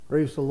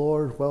Praise the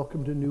Lord.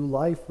 Welcome to New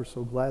Life. We're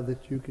so glad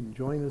that you can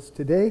join us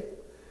today.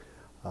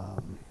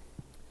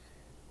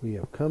 We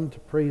have come to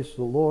praise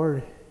the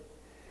Lord,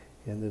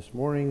 and this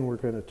morning we're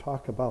going to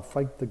talk about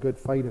fight the good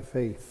fight of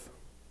faith.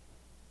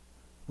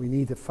 We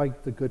need to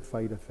fight the good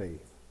fight of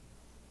faith.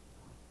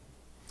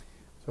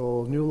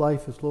 So New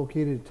Life is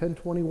located at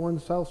 1021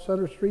 South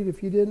Center Street,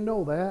 if you didn't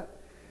know that.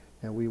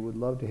 And we would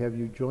love to have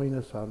you join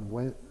us on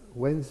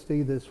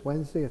this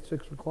Wednesday at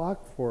 6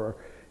 o'clock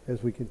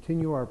as we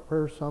continue our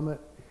prayer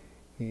summit.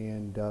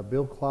 And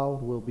Bill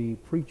Cloud will be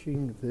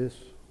preaching this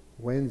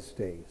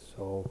Wednesday.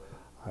 So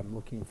I'm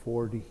looking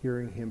forward to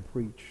hearing him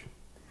preach.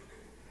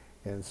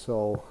 And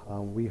so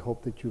we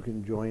hope that you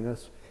can join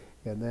us.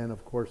 And then,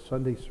 of course,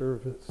 Sunday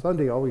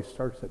always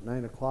starts at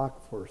 9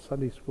 o'clock for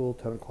Sunday school,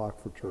 10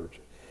 o'clock for church.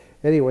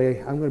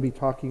 Anyway, I'm going to be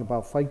talking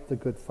about fight the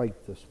good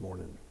fight this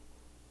morning.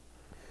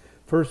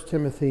 1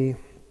 Timothy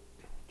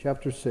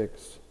chapter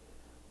 6,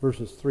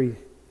 verses 3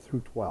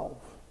 through 12.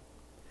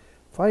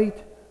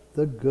 Fight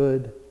the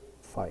good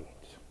fight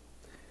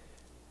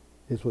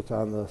is what's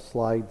on the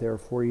slide there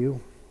for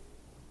you.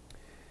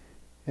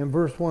 And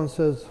verse 1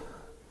 says,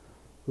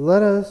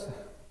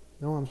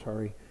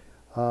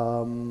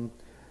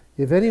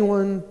 if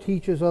anyone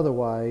teaches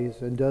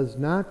otherwise and does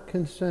not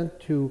consent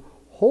to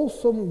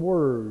wholesome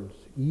words,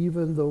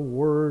 even the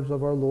words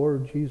of our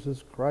Lord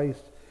Jesus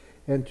Christ,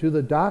 and to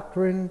the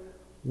doctrine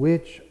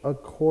which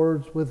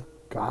accords with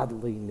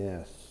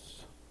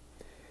godliness,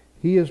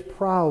 he is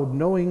proud,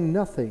 knowing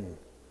nothing,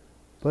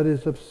 but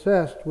is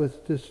obsessed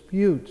with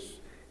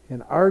disputes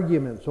and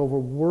arguments over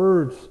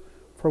words,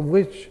 from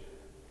which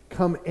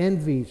come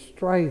envy,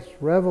 strife,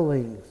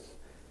 revelings,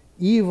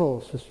 evil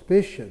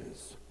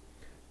suspicions,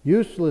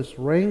 useless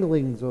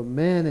wranglings of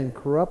men in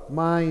corrupt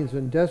minds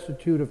and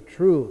destitute of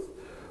truth,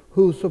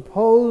 who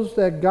suppose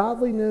that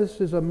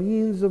godliness is a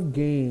means of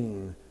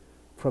gain.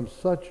 From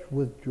such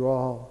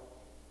withdraw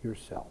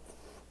yourself.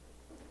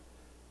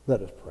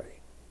 Let us pray.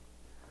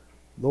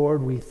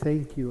 Lord, we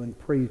thank you and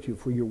praise you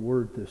for your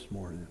word this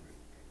morning.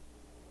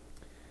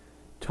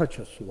 Touch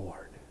us,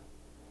 Lord.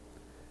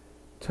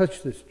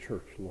 Touch this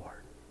church,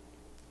 Lord.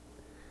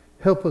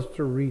 Help us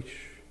to reach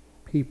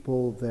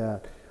people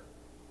that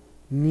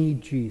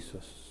need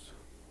Jesus.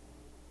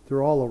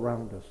 They're all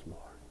around us, Lord.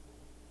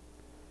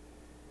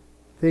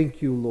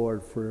 Thank you,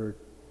 Lord, for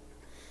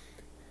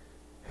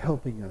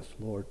helping us,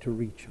 Lord, to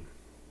reach them.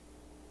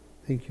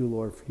 Thank you,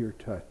 Lord, for your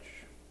touch.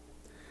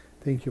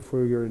 Thank you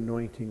for your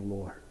anointing,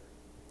 Lord.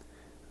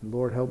 And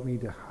Lord, help me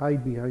to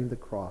hide behind the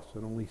cross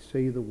and only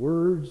say the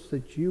words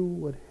that you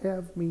would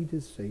have me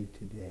to say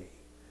today.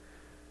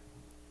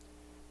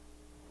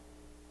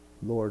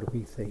 Lord,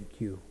 we thank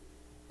you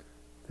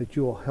that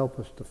you will help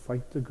us to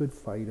fight the good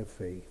fight of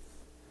faith.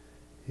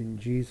 In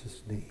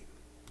Jesus' name,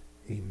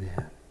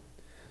 amen.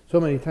 So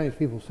many times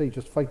people say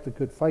just fight the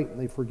good fight, and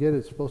they forget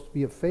it's supposed to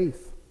be of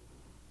faith.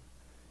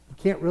 You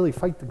can't really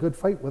fight the good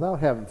fight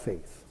without having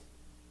faith.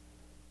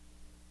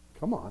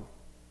 Come on.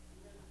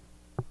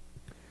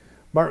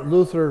 Martin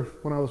Luther,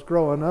 when I was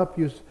growing up,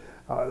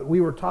 we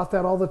were taught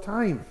that all the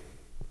time.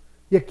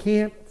 You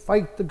can't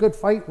fight the good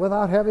fight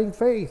without having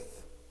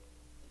faith.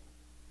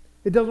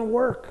 It doesn't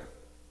work.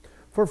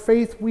 For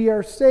faith we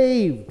are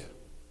saved,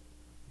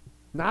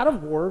 not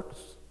of works,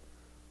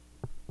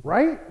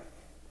 right?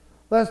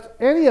 Lest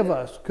any of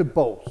us could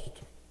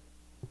boast.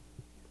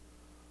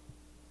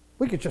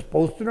 We could just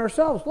boast in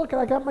ourselves. Look,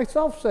 I got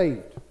myself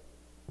saved.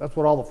 That's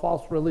what all the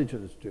false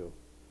religions do.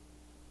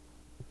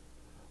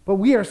 But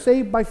we are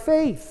saved by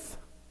faith.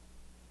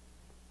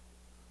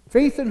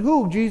 Faith in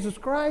who? Jesus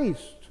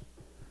Christ.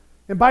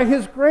 And by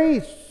his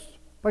grace,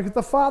 by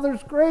the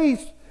Father's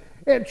grace,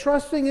 and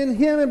trusting in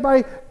him, and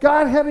by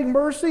God having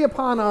mercy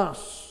upon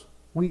us,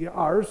 we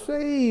are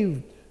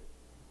saved.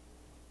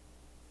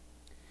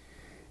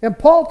 And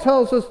Paul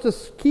tells us to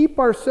keep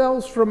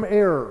ourselves from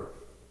error.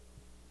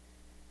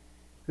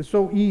 It's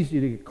so easy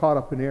to get caught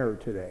up in error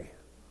today.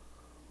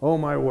 Oh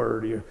my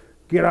word, you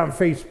get on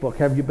Facebook.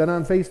 Have you been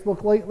on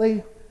Facebook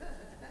lately?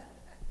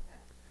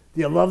 Do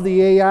you love the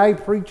AI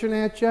preaching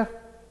at you?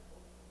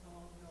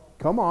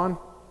 Come on.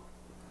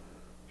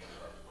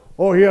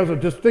 Oh, he has a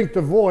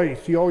distinctive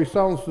voice. He always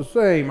sounds the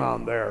same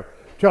on there,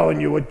 telling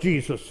you what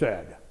Jesus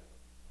said.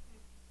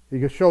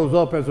 He shows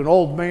up as an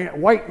old man,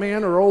 white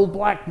man, or old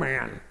black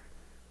man.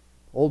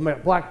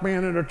 Black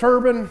man in a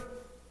turban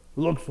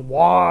looks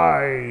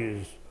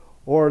wise,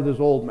 or this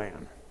old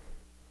man.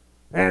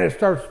 And it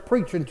starts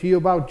preaching to you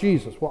about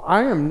Jesus. Well,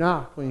 I am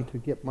not going to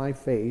get my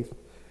faith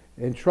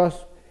and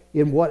trust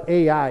in what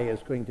AI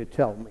is going to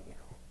tell me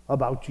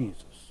about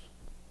Jesus.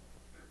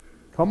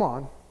 Come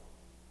on.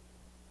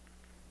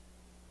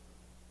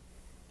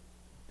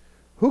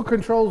 Who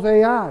controls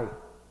AI?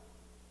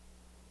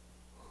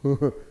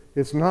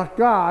 It's not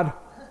God.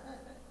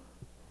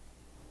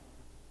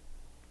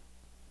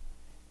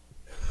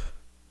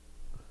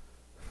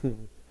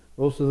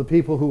 Most of the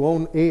people who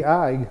own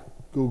AI,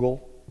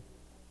 Google,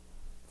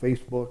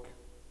 Facebook,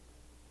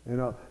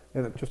 and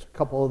just a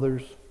couple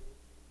others.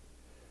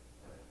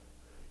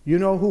 You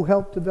know who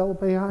helped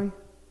develop AI?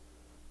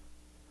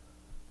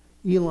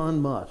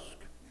 Elon Musk.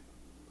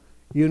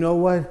 You know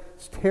what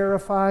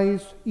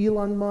terrifies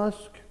Elon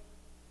Musk?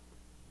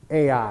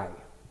 AI.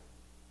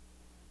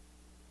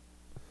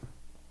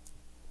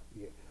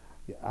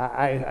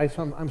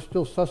 I'm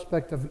still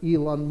suspect of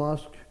Elon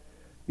Musk.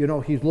 You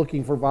know, he's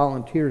looking for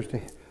volunteers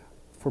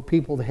for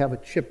people to have a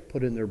chip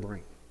put in their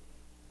brain.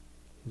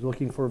 He's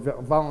looking for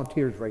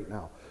volunteers right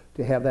now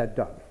to have that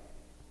done.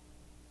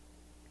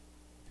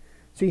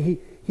 See,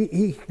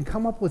 he can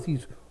come up with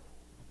these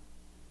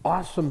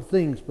awesome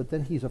things, but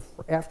then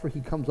after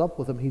he comes up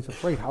with them, he's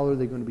afraid how are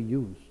they going to be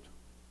used.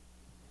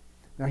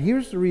 Now,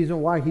 here's the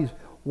reason why he's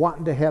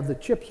wanting to have the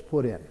chips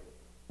put in.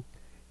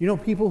 You know,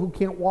 people who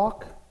can't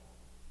walk,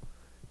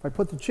 if I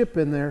put the chip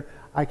in there,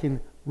 I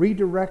can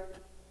redirect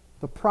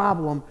the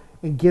problem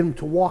and get them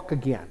to walk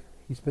again.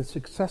 He's been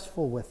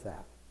successful with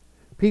that.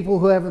 People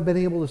who haven't been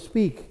able to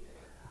speak,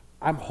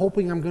 I'm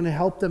hoping I'm going to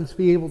help them to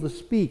be able to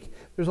speak.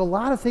 There's a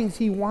lot of things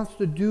he wants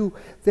to do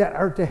that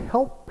are to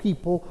help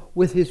people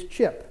with his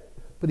chip.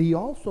 But he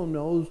also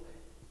knows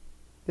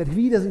that if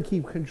he doesn't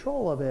keep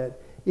control of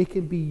it, it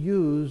can be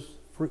used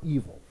for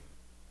evil.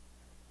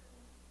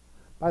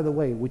 By the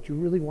way, would you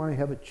really want to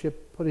have a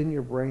chip put in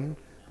your brain?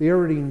 They're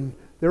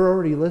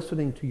already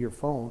listening to your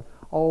phone.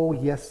 Oh,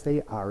 yes,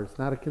 they are. It's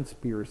not a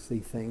conspiracy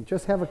thing.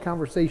 Just have a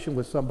conversation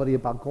with somebody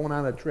about going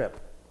on a trip.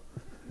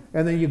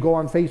 And then you go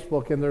on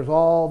Facebook and there's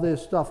all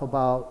this stuff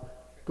about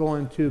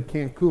going to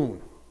Cancun.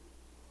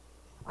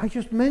 I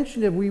just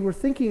mentioned it. We were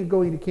thinking of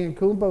going to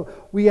Cancun,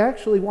 but we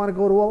actually want to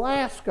go to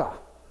Alaska.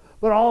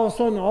 But all of a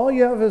sudden, all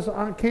you have is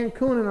on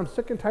Cancun, and I'm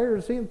sick and tired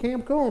of seeing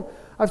Cancun.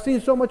 I've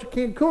seen so much of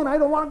Cancun, I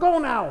don't want to go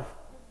now.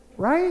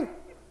 Right?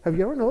 Have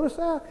you ever noticed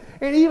that?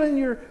 And even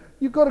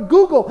you go to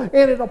Google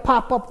and it'll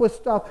pop up with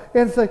stuff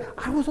and say,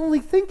 I was only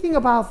thinking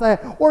about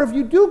that. Or if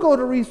you do go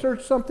to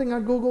research something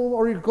on Google,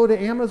 or you go to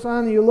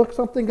Amazon and you look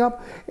something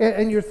up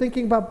and you're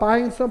thinking about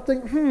buying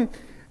something,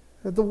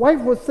 the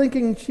wife was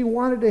thinking she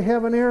wanted to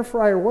have an air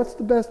fryer. What's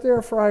the best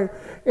air fryer?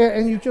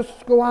 And you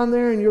just go on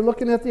there and you're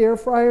looking at the air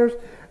fryers.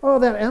 Oh,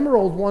 that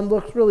Emerald one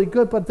looks really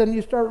good, but then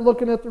you start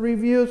looking at the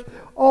reviews.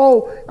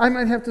 Oh, I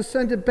might have to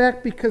send it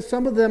back because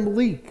some of them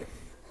leak.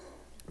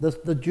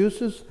 The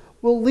juices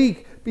will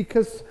leak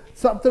because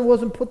something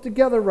wasn't put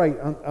together right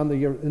on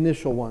the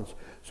initial ones.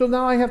 So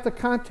now I have to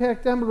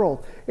contact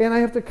Emerald, and I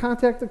have to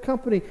contact the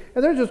company,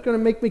 and they're just going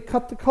to make me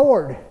cut the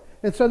cord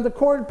and send the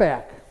cord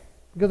back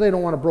because they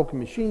don't want a broken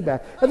machine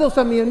back, and they'll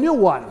send me a new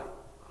one.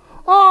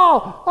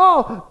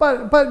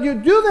 But you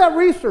do that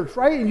research,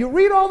 right? And you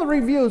read all the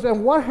reviews,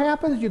 and what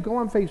happens? You go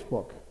on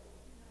Facebook.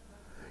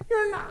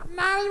 You're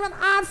not even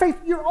on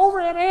Facebook. You're over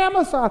at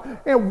Amazon,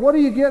 and what do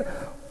you get?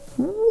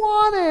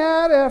 One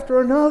ad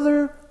after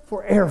another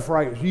for air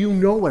fryers. You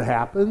know what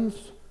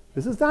happens.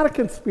 This is not a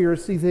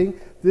conspiracy thing.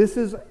 This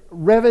is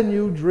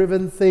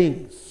revenue-driven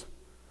things.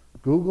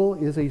 Google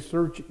is a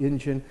search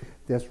engine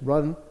that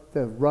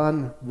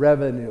run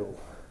revenue.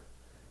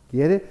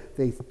 Get it?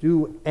 They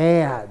do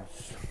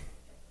ads.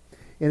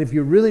 And if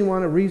you really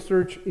want to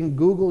research in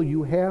Google,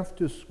 you have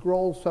to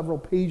scroll several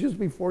pages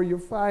before you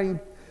find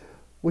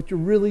what you're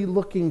really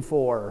looking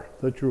for,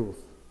 the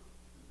truth.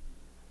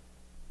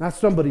 Not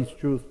somebody's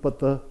truth, but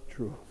the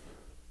truth.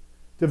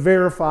 To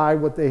verify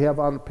what they have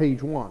on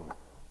page 1. Did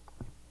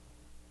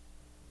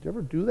you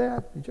ever do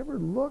that? Did you ever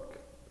look?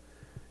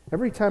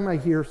 Every time I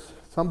hear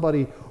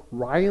somebody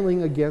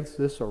riling against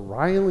this or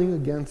riling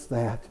against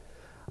that,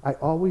 I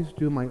always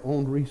do my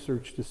own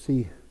research to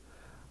see,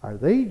 are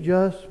they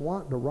just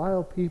wanting to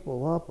rile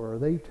people up, or are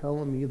they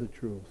telling me the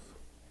truth?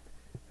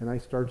 And I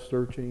start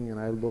searching and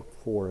I look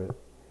for it.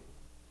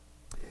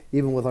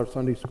 Even with our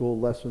Sunday school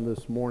lesson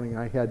this morning,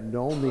 I had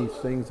known these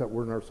things that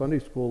were in our Sunday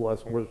school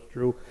lesson was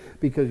true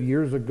because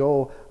years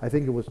ago, I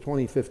think it was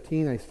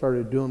 2015, I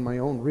started doing my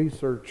own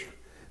research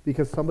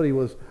because somebody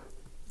was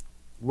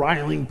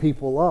riling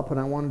people up and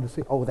I wanted to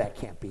say, oh, that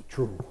can't be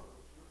true.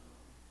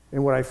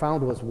 And what I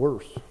found was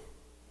worse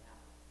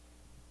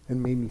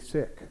and made me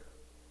sick.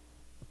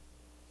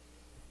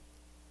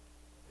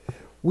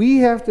 We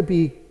have to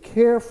be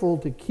careful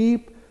to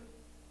keep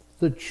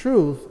the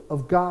truth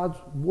of God's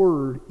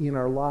Word in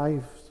our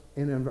lives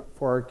and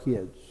for our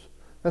kids.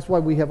 That's why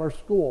we have our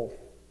school.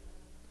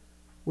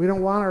 We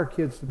don't want our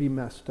kids to be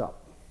messed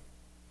up.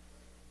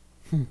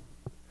 And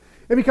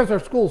because our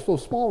school is so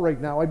small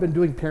right now, I've been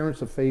doing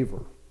parents a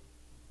favor.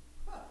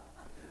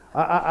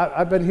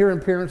 I've been hearing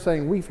parents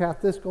saying, we've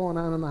had this going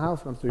on in the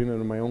house, and I'm saying it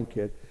to my own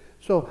kid.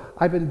 So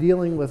I've been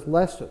dealing with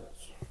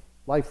lessons,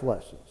 life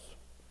lessons,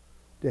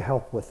 to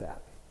help with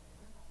that.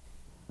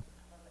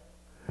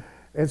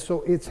 And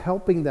so it's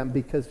helping them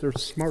because they're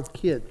smart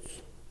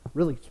kids,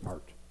 really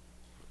smart.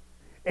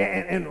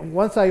 And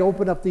once I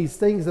open up these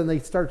things and they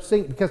start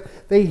singing, because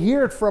they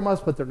hear it from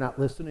us, but they're not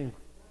listening.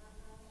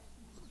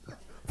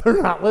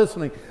 They're not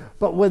listening.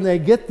 But when they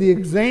get the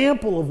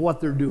example of what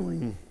they're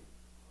doing,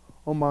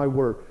 oh my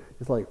word,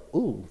 it's like,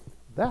 ooh,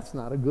 that's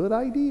not a good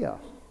idea.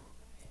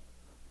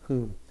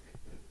 You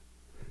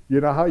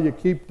know how you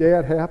keep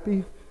Dad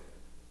happy?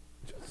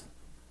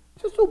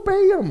 Just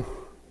obey him.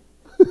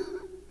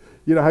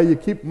 You know how you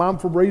keep Mom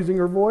from raising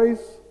her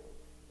voice?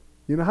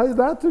 You know how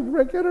not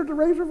to get her to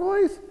raise her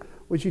voice?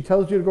 When she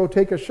tells you to go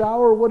take a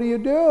shower, what do you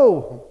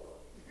do?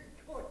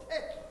 Go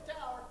take a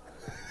shower.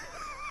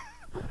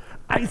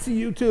 I see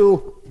you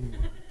too.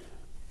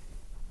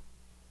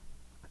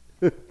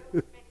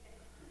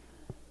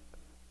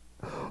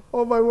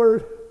 Oh, my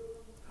word.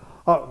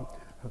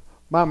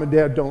 Mom and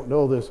Dad don't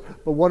know this,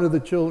 but one of the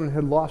children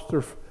had lost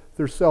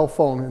their cell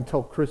phone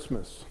until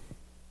Christmas.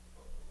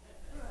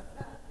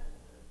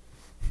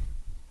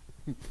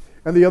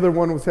 And the other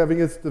one was having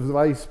its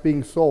device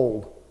being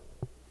sold.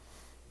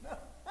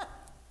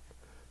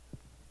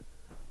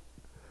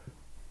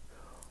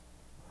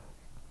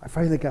 I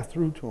finally got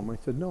through to him. I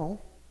said, no,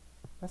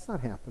 that's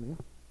not happening.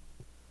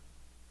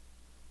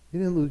 You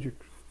didn't lose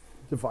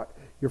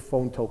your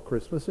phone till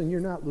Christmas, and you're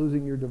not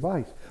losing your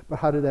device. But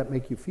how did that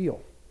make you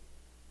feel?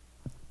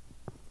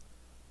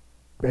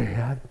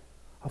 Bad.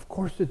 Of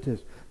course it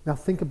is. Now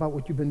think about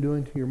what you've been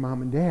doing to your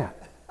mom and dad.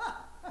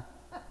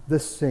 The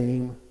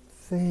same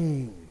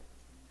thing.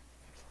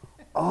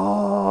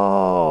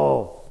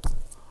 Oh,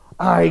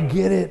 I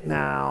get it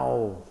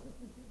now.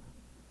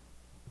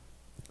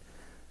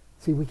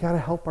 See, we got to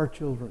help our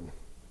children.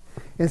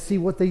 And see,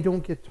 what they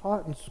don't get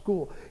taught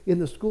in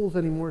the schools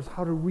anymore is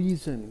how to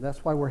reason.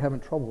 That's why we're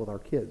having trouble with our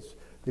kids.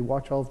 They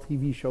watch all the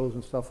TV shows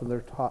and stuff, and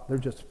they're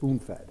just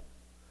spoon-fed.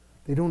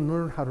 They don't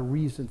learn how to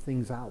reason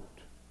things out.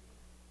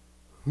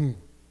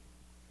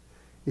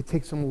 It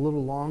takes them a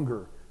little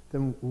longer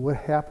than what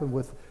happened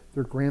with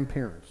their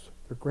grandparents.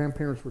 Their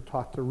grandparents were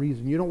taught to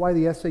reason. You know why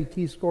the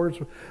SAT scores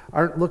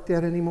aren't looked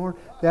at anymore?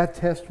 That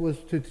test was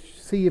to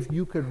see if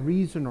you could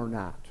reason or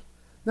not.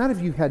 Not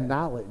if you had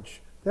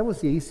knowledge. That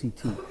was the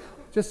ACT.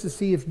 Just to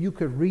see if you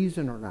could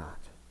reason or not.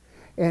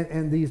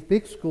 And these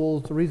big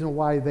schools, the reason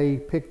why they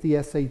picked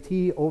the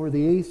SAT over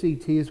the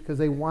ACT is because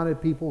they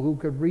wanted people who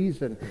could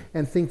reason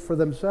and think for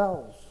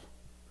themselves.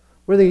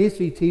 Where the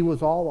ACT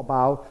was all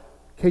about,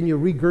 can you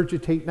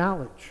regurgitate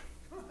knowledge?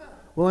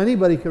 Well,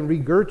 anybody can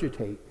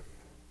regurgitate.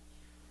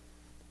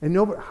 And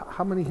nobody,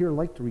 how many here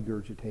like to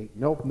regurgitate?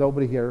 Nope,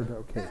 nobody here.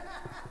 Okay.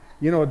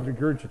 You know what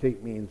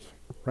regurgitate means,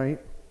 right?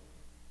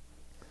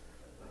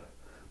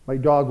 My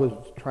dog was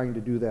trying to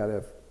do that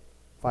at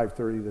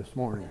 5:30 this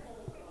morning.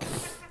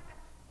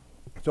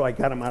 So I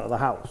got him out of the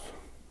house.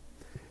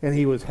 And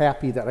he was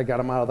happy that I got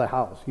him out of the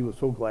house. He was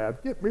so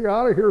glad. Get me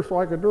out of here so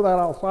I can do that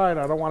outside.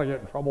 I don't want to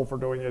get in trouble for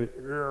doing it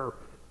here.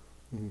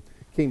 And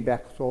came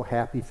back so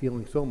happy,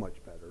 feeling so much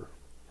better.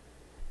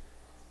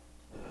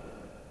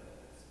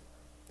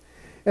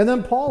 And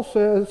then Paul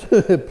says,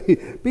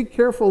 be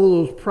careful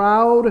of those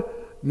proud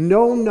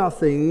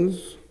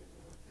know-nothings.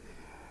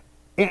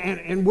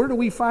 And where do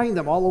we find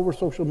them? All over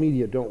social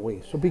media, don't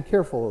we? So be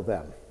careful of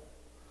them.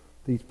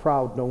 These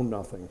proud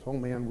know-nothings. Oh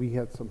man, we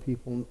had some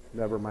people,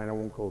 never mind, I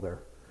won't go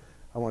there.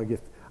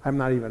 I'm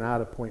not even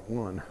out of point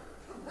one.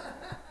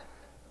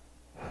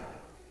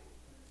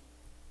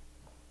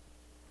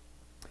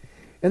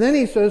 And then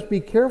he says, be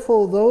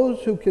careful of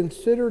those who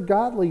consider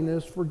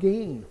godliness for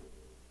gain.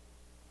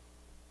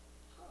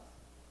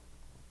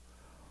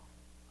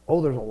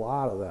 Oh, there's a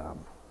lot of them.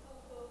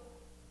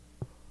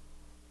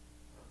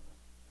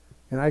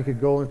 And I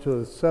could go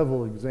into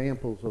several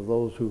examples of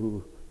those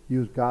who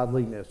use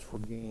godliness for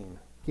gain.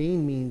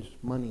 Gain means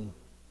money,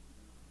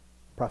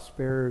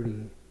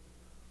 prosperity.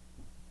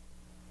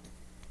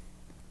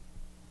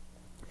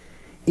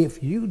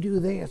 If you do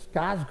this,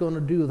 God's going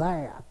to do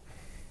that.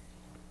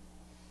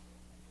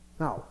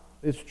 Now,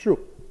 it's true.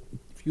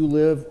 If you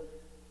live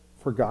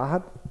for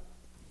God,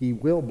 He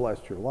will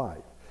bless your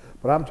life.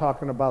 But I'm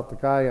talking about the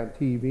guy on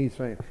TV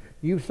saying,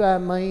 you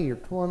send me your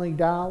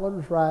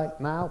 $20 right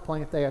now,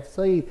 plant that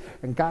seed,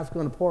 and God's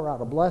going to pour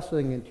out a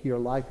blessing into your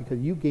life because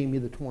you gave me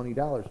the $20.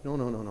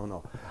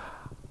 No.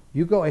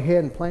 You go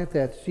ahead and plant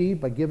that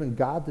seed by giving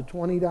God the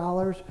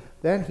 $20,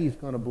 then He's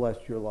going to bless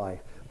your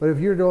life. But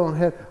if you're going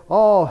ahead,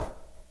 oh,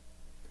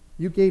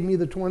 you gave me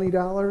the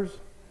 $20?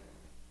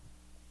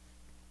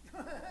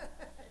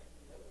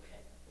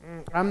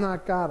 I'm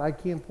not God. I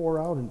can't pour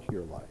out into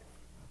your life.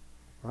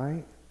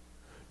 Right?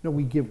 No,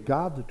 we give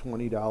God the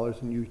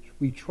 $20 and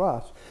we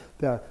trust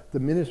that the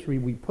ministry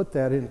we put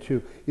that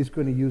into is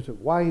going to use it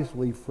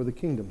wisely for the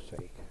kingdom's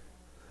sake.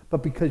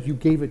 But because you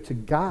gave it to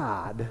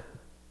God,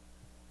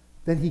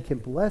 then He can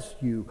bless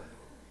you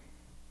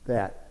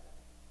that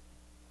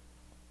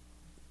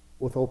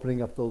with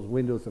opening up those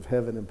windows of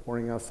heaven and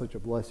pouring out such a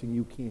blessing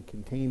you can't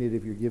contain it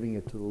if you're giving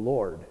it to the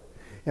Lord.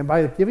 And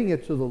by giving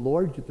it to the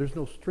Lord, there's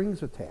no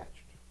strings attached.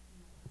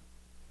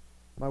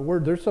 My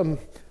word, there's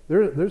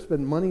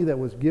been money that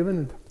was given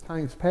in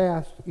times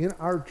past in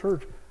our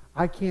church.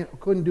 I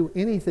couldn't do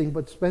anything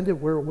but spend it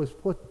where it was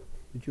put.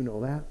 Did you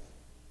know that?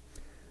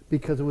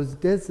 Because it was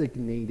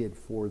designated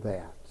for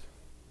that.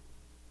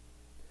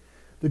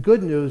 The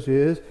good news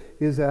is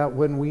that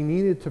when we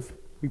needed to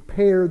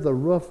repair the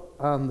roof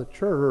on the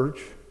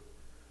church,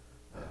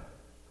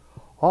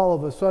 all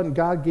of a sudden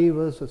God gave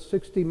us a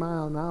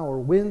 60-mile-an-hour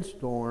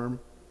windstorm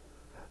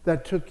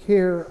that took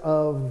care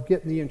of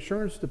getting the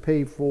insurance to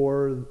pay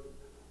for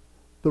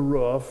the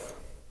roof.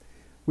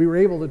 We were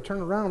able to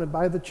turn around and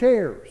buy the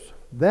chairs.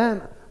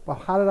 Then Well,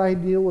 how did I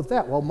deal with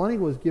that? Well, money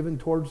was given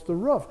towards the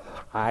roof.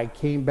 I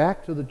came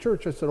back to the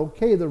church. I said,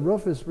 okay, the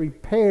roof is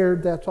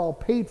repaired. That's all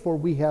paid for.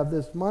 We have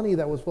this money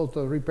that was supposed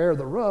to repair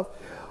the roof.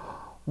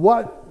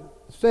 What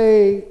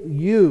say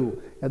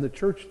you? And the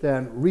church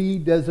then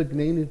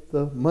redesignated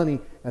the money,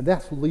 and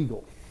that's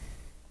legal.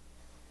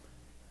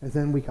 And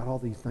then we got all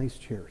these nice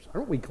chairs.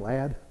 Aren't we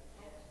glad?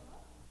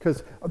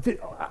 Because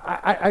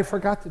I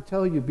forgot to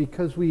tell you,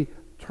 because we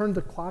turned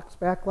the clocks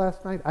back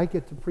last night, I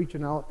get to preach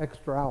an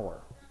extra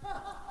hour.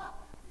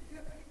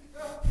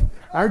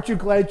 Aren't you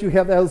glad you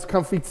have those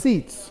comfy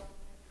seats?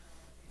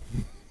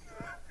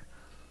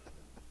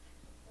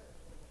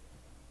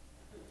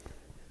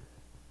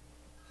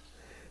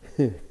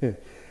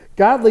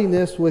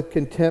 Godliness with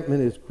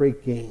contentment is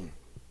great gain.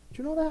 Did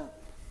you know that?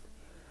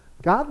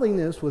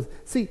 Godliness with,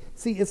 see,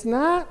 it's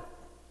not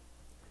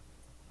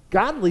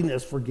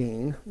godliness for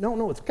gain.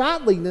 No, it's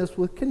godliness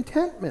with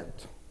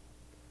contentment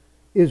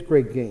is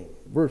great gain.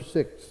 Verse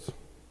 6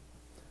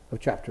 of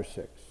chapter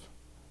 6.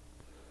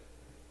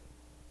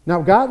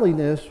 Now,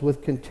 godliness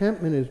with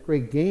contentment is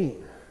great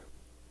gain.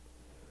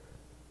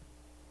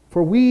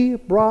 For we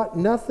brought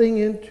nothing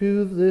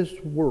into this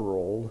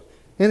world,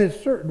 and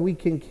it's certain we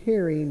can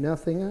carry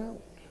nothing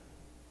out.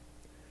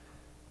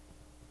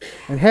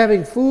 And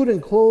having food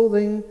and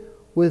clothing,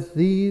 with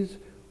these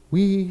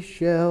we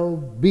shall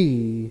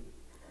be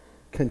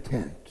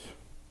content.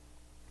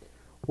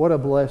 What a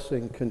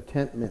blessing,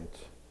 contentment.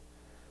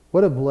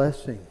 What a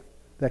blessing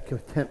that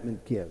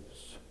contentment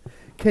gives.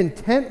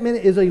 Contentment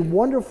is a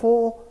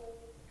wonderful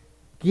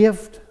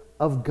gift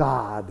of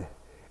God,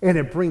 and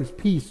it brings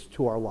peace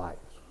to our lives.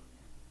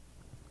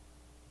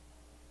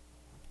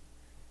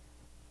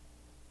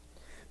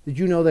 Did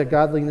you know that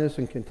godliness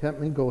and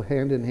contentment go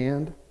hand in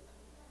hand?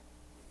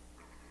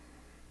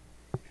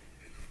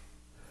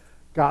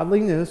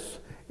 Godliness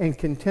and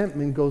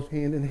contentment goes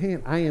hand in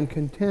hand. I am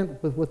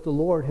content with what the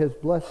Lord has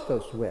blessed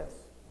us with.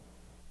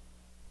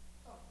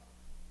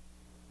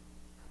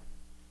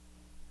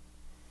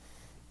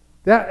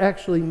 That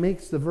actually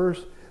makes the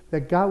verse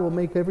that God will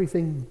make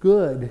everything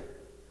good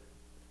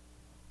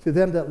to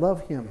them that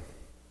love Him.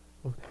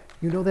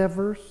 You know that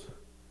verse?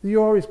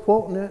 You're always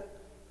quoting it.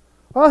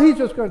 Oh, He's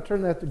just going to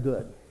turn that to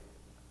good.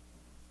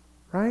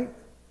 Right?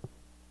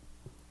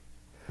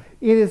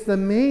 It is the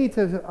made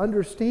to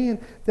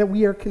understand that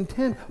we are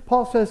content.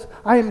 Paul says,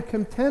 I am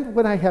content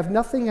when I have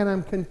nothing, and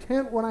I'm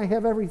content when I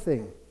have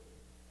everything.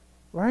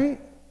 Right?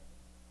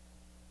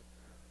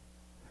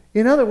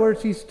 In other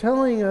words, he's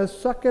telling us,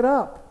 suck it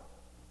up.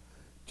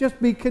 Just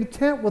be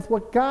content with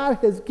what God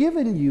has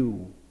given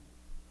you.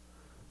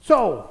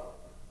 So,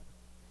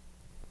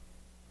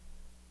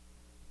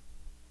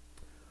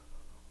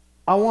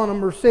 I want a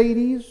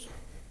Mercedes.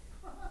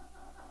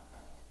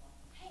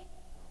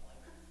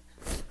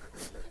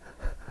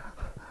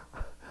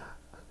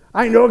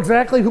 I know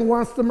exactly who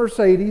wants the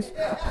Mercedes.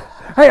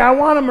 Hey, I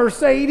want a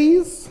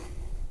Mercedes.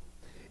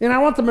 And I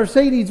want the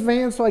Mercedes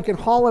van so I can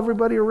haul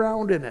everybody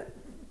around in it.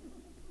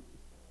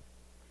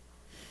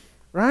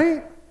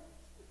 Right?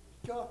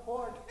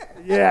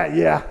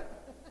 Yeah.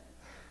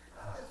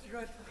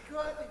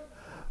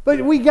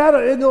 But we got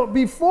to,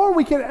 before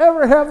we can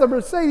ever have the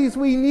Mercedes,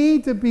 we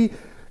need to be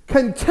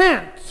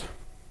content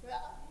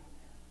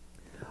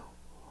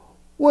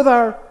with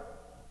our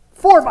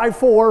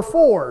 4x4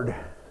 Ford.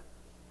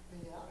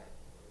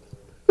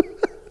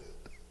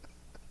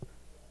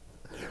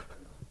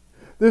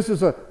 This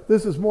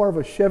is more of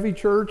a Chevy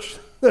church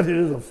than it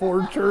is a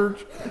Ford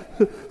church.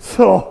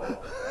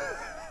 So,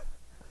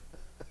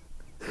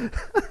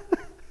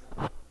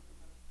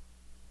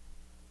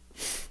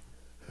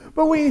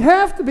 but we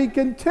have to be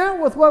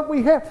content with what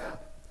we have.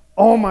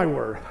 Oh my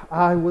word,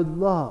 I would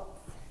love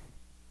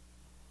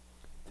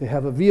to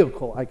have a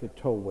vehicle I could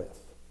tow with.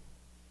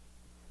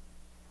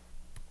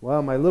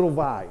 Well, my little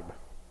Vibe,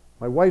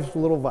 my wife's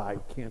little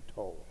Vibe can't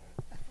tow.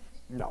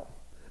 No,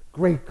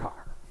 great car.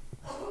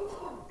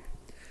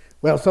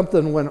 Well,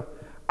 something went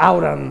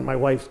out on my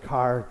wife's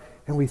car,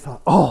 and we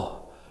thought,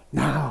 oh,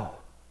 now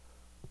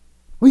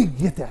we can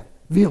get that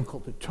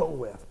vehicle to tow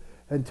with,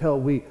 until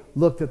we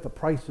looked at the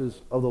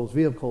prices of those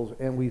vehicles,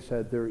 and we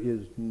said, there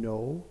is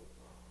no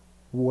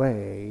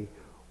way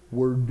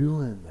we're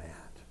doing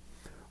that.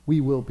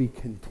 We will be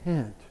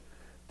content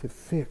to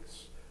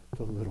fix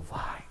the little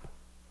Vibe,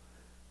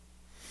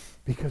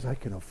 because I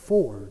can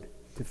afford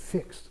to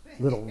fix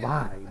little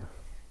Vibe.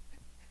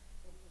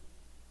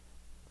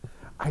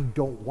 I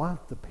don't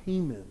want the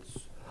payments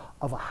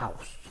of a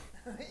house.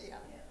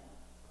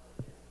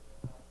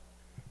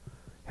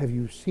 Have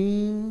you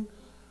seen?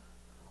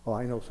 Oh,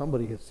 I know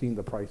somebody has seen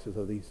the prices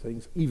of these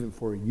things, even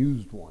for a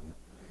used one.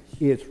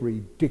 It's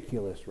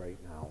ridiculous right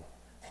now.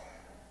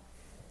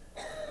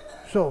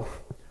 So,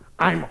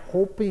 I'm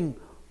hoping,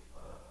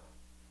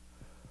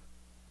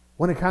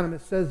 one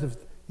economist says if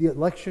the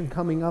election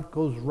coming up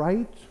goes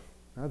right,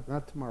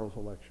 not tomorrow's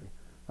election,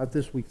 not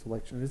this week's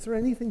election. Is there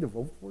anything to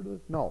vote for?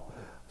 No.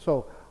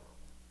 So,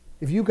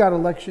 if you got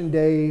election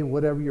day,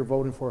 whatever you're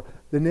voting for,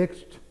 the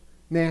next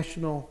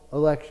national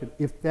election,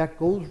 if that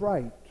goes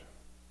right,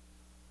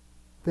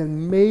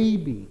 then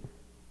maybe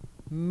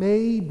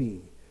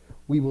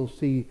we will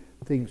see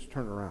things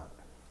turn around.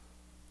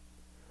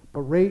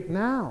 But right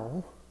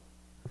now,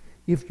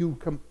 if you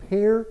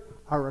compare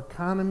our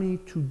economy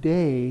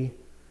today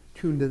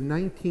to the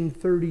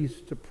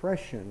 1930s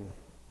depression,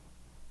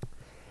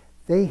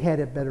 they had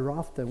it better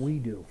off than we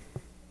do.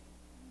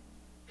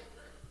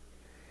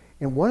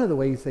 And one of the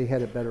ways they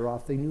had it better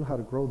off, they knew how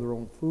to grow their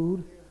own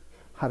food,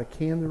 how to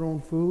can their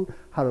own food,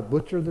 how to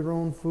butcher their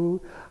own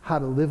food, how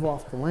to live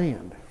off the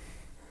land.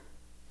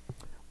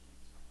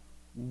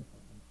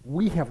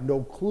 We have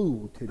no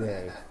clue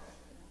today.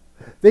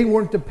 They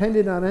weren't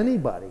dependent on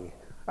anybody.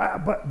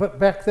 But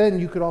back then,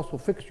 you could also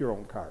fix your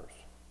own cars.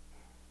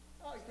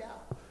 Oh, yeah.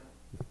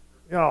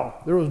 You know,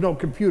 there was no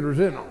computers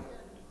in them.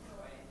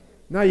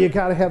 Now you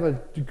got to have a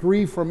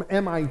degree from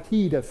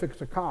MIT to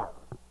fix a car.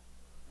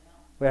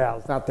 Well,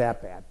 it's not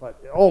that bad,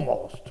 but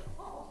almost.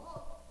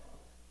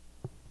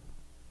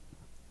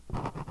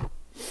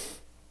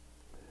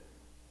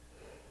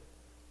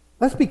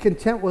 Let's be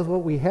content with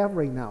what we have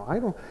right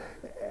now.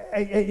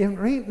 And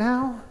right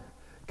now,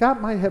 God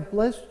might have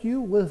blessed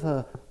you with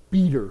a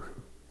beater.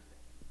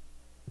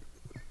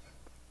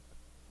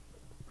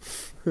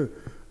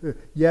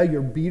 Yeah,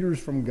 your beater's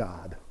from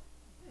God.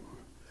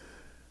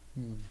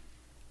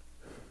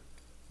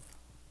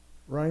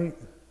 Right?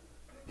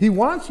 He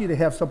wants you to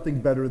have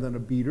something better than a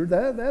beater.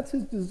 That's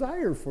his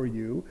desire for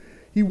you.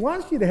 He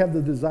wants you to have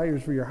the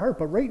desires for your heart,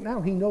 but right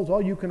now he knows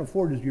all you can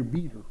afford is your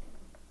beater.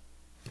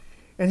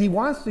 And he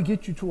wants to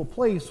get you to a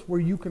place where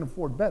you can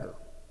afford better.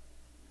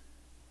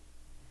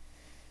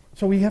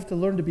 So we have to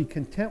learn to be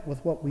content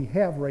with what we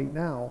have right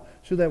now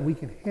so that we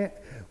can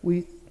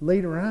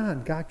later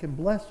on, God can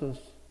bless us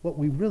what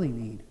we really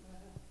need.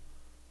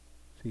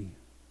 See,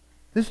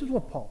 this is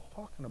what Paul's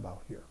talking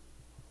about here.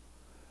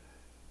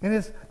 And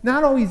it's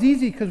not always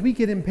easy because we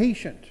get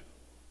impatient.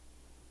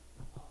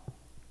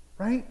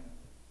 Right?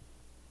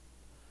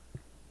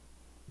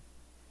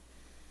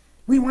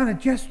 We want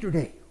it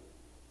yesterday.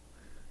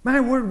 My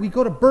word, we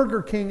go to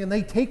Burger King and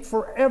they take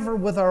forever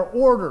with our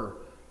order.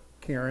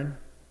 Karen.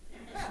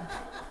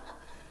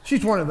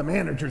 She's one of the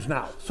managers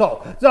now.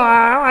 So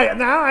now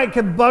I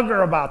can bug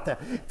her about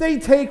that. They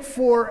take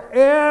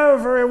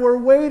forever and we're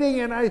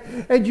waiting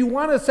and you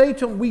want to say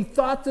to them, we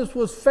thought this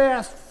was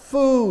fast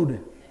food. When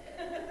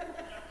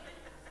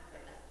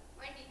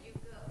did you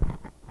go?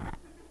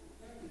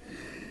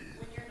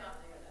 When you're not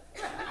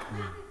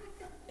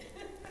there.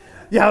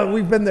 Yeah,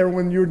 we've been there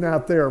when you're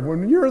not there.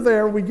 When you're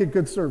there, we get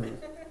good service.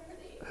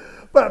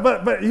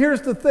 But here's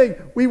the thing.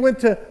 We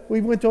went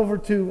over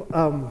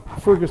to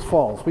Fergus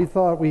Falls. We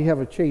thought we have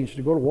a change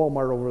to go to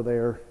Walmart over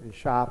there and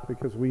shop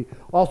because we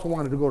also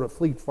wanted to go to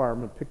Fleet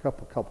Farm and pick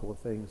up a couple of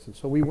things. And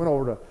so we went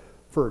over to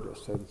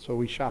Fergus, and so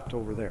we shopped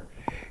over there.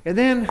 And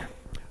then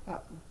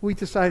we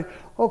decided,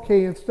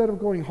 okay, instead of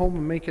going home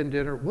and making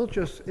dinner,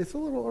 it's a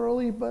little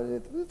early, but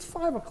it's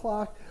 5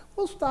 o'clock.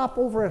 We'll stop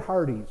over at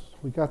Hardee's.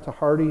 We got to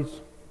Hardee's,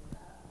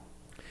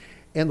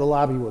 and the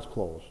lobby was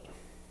closed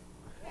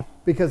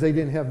because they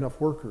didn't have enough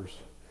workers.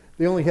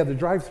 They only had the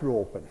drive-thru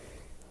open.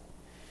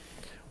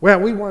 Well,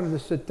 we wanted to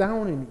sit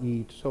down and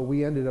eat, so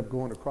we ended up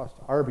going across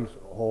to Arby's.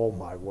 Oh,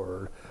 my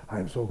word.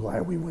 I'm so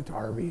glad we went to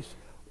Arby's.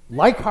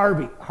 Like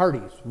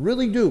Hardee's,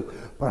 really do.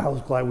 But I was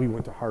glad we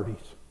went to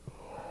Hardee's.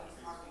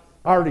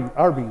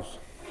 Arby's.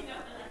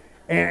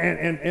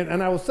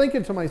 And I was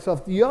thinking to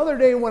myself, the other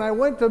day when I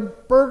went to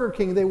Burger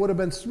King, they would have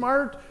been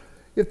smart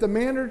if the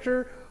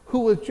manager, who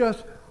was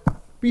just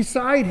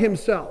beside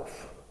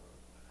himself,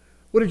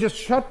 would have just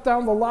shut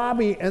down the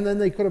lobby, and then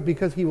they could have,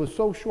 because he was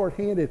so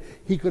short-handed,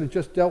 he could have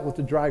just dealt with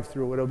the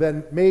drive-thru. It would have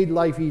been made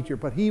life easier.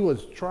 But he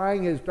was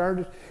trying his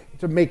darndest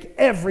to make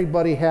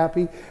everybody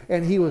happy,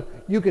 and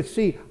you could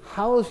see,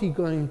 how is he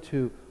going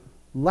to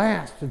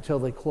last until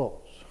they close?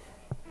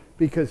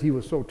 Because he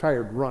was so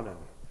tired running.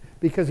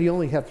 Because he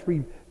only had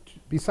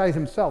besides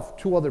himself,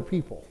 2 other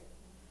people.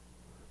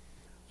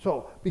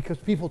 So, because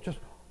people just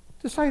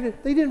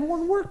decided they didn't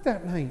want to work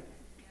that night.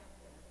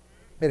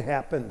 It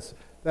happens.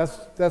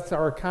 That's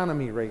our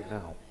economy right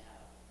now.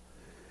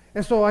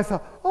 And so I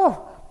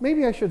thought,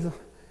 maybe that,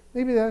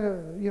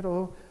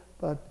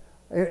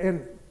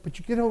 but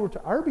you get over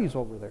to Arby's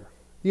over there.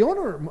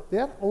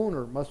 That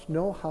owner must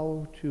know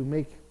how to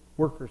make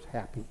workers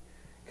happy,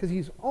 because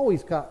he's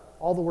always got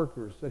all the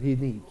workers that he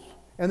needs.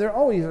 And they're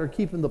always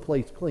keeping the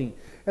place clean.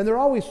 And they're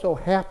always so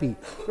happy.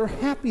 They're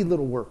happy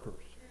little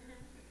workers.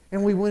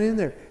 And we went in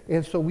there,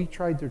 and so we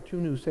tried their 2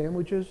 new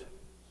sandwiches.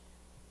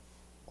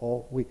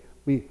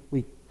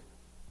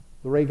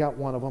 Lorraine got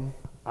one of them.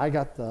 I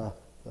got the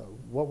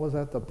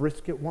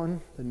brisket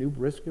one, the new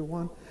brisket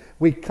one.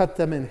 We cut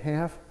them in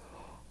half.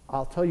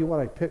 I'll tell you what,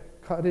 I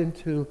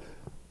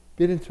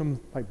bit into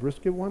my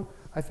brisket one.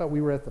 I thought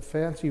we were at the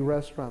fancy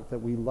restaurant that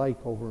we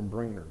like over in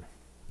Brainerd.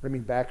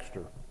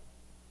 Baxter.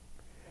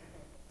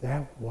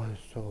 That was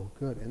so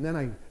good. And then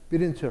I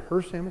bit into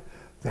her sandwich.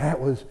 That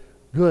was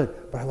good,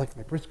 but I liked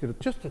my brisket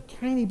just a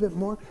tiny bit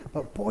more.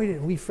 But boy,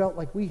 we felt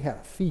like we had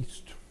a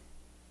feast.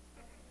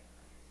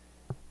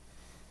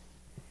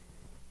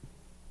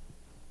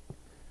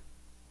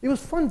 It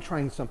was fun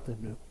trying something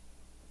new.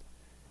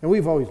 And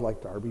we've always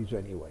liked Arby's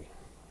anyway.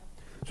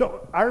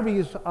 So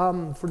Arby's,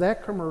 for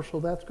that commercial,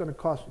 that's going to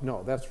cost,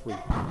 no, that's free.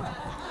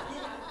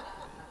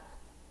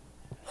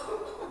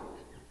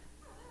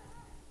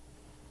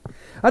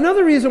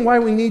 Another reason why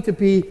we need to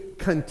be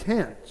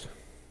content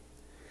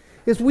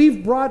is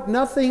we've brought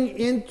nothing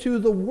into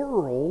the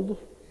world,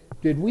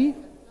 did we?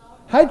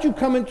 How'd you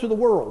come into the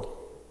world?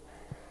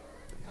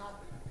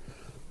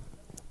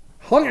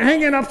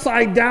 Hanging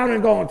upside down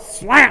and going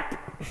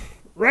slap,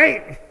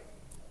 right?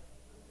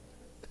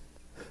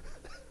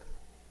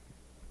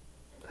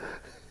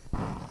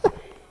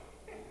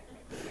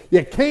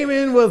 You came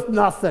in with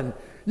nothing.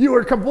 You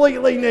were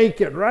completely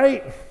naked,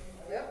 right?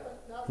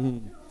 Yep,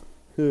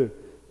 And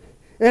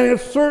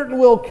it certain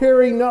will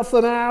carry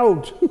nothing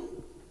out.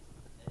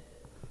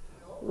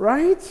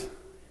 Right?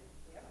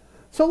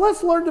 So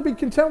let's learn to be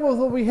content with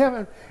what we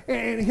have.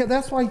 And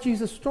that's why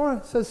Jesus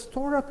says,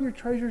 store up your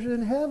treasures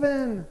in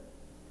heaven.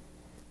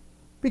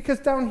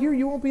 Because down here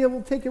you won't be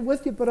able to take it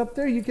with you, but up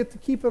there you get to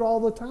keep it all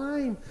the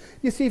time.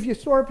 You see, if you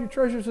store up your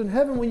treasures in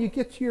heaven, when you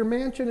get to your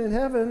mansion in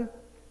heaven,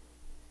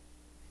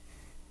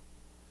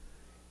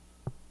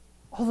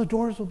 all the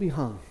doors will be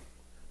hung.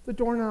 The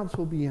doorknobs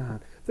will be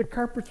on. The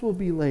carpets will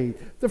be laid.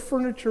 The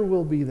furniture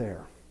will be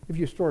there if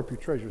you store up your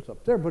treasures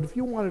up there. But if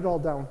you want it all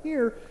down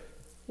here,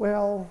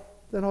 well,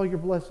 then all your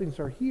blessings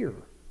are here.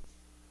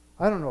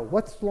 I don't know.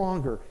 What's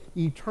longer,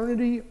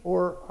 eternity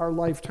or our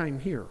lifetime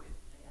here?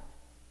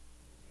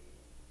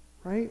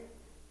 Right?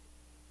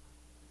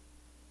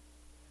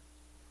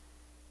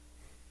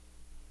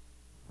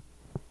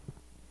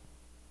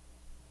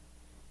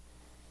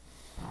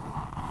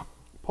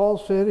 Paul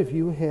said, if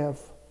you have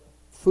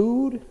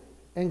food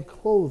and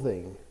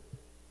clothing,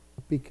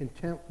 be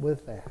content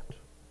with that.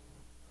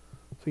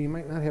 So you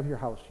might not have your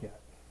house yet.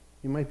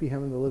 You might be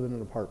having to live in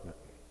an apartment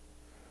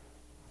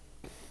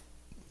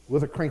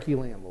with a cranky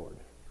landlord.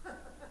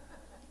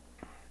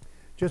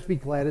 Just be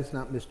glad it's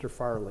not Mr.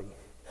 Farley.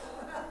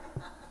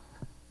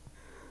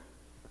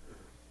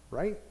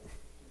 Right?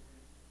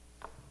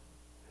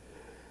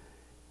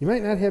 You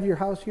might not have your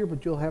house here,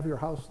 but you'll have your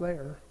house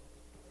there.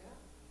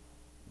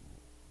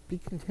 Be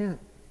content.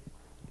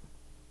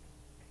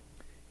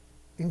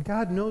 And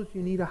God knows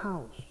you need a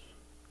house.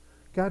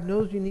 God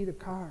knows you need a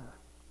car.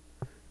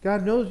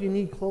 God knows you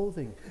need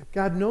clothing.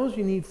 God knows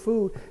you need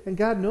food. And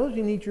God knows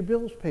you need your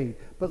bills paid.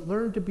 But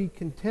learn to be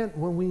content.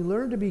 When we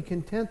learn to be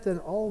content, then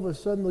all of a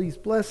sudden these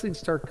blessings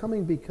start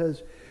coming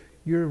because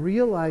you're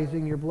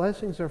realizing your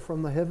blessings are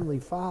from the Heavenly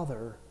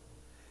Father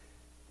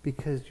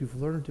because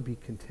you've learned to be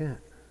content.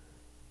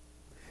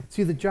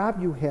 See, the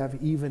job you have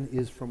even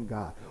is from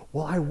God.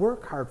 Well, I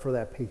work hard for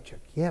that paycheck.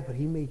 Yeah, but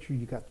He made sure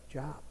you got the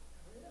job.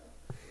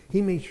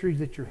 He made sure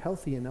that you're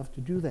healthy enough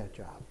to do that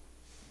job.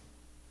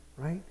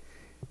 Right?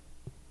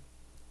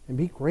 And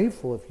be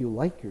grateful if you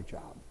like your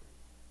job.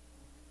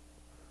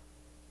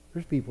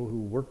 There's people who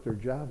work their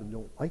job and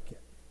don't like it.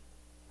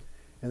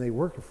 And they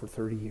work it for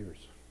 30 years.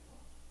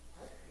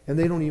 And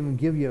they don't even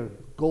give you a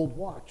gold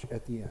watch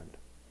at the end.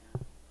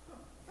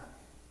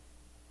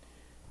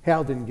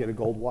 Hal didn't get a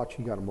gold watch,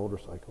 he got a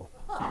motorcycle.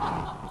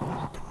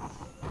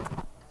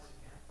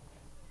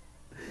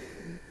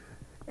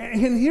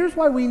 And here's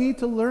why we need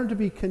to learn to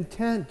be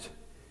content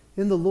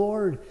in the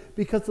Lord,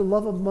 because the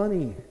love of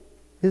money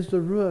is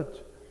the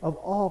root of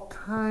all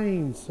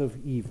kinds of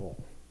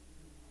evil.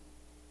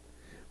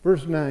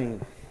 Verse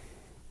 9.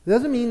 It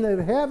doesn't mean that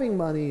having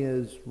money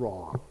is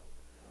wrong.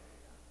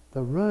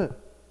 The root,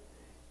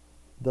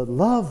 the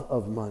love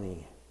of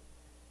money.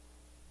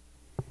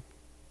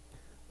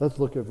 Let's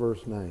look at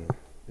verse 9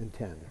 and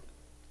 10.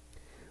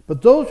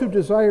 But those who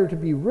desire to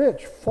be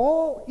rich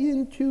fall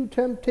into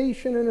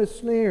temptation and a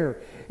snare,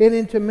 and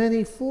into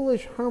many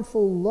foolish,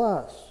 harmful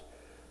lusts,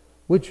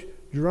 which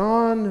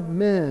drawn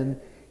men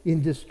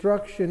in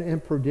destruction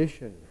and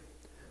perdition.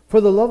 For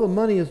the love of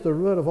money is the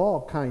root of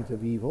all kinds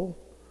of evil,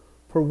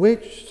 for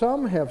which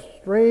some have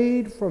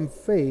strayed from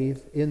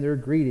faith in their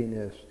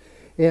greediness,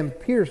 and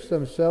pierced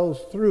themselves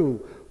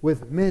through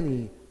with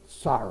many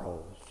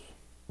sorrows.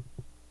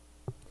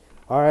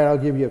 All right, I'll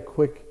give you a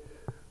quick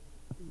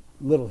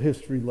little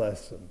history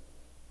lesson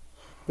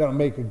that'll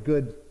make a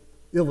good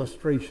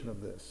illustration of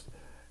this.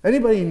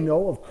 Anybody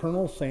know of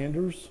Colonel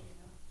Sanders?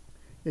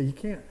 Yeah, you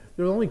can't.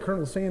 The only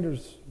Colonel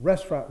Sanders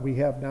restaurant we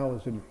have now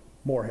is in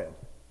Moorhead,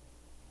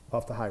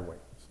 off the highway,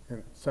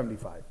 in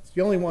 75. It's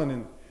the only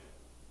one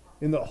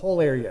in the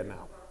whole area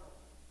now.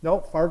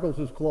 No, Fargo's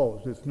is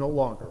closed. It's no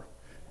longer.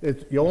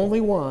 It's the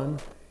only one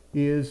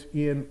is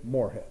in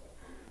Moorhead.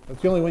 That's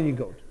the only one you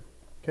go to.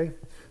 Okay?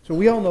 So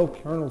we all know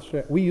Colonel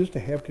Sanders. We used to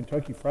have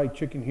Kentucky Fried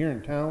Chicken here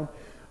in town.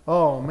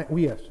 Oh, man,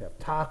 we used to have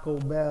Taco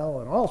Bell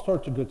and all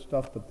sorts of good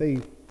stuff,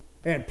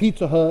 and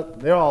Pizza Hut,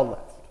 they all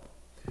left.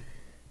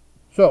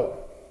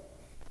 So,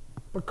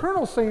 but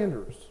Colonel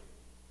Sanders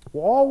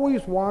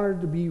always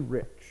wanted to be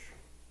rich.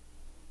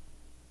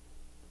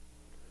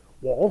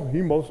 Well,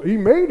 he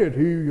made it.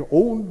 He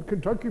owned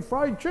Kentucky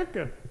Fried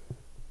Chicken.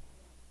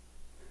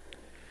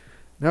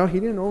 Now, he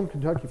didn't own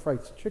Kentucky Fried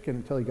Chicken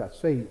until he got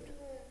saved.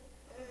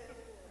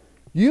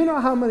 You know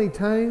how many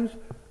times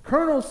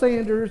Colonel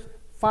Sanders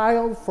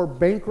filed for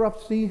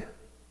bankruptcy?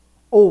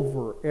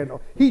 Over and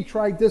over. He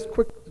tried this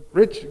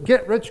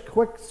get rich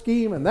quick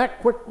scheme and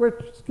that quick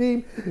rich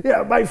scheme.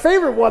 Yeah, my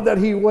favorite one that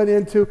he went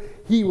into,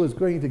 he was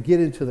going to get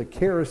into the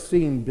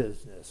kerosene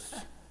business.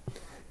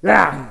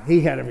 Yeah,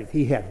 he had everything.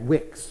 He had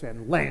wicks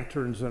and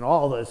lanterns and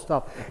all this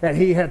stuff. And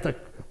he had the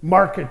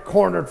market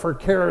cornered for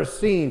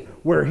kerosene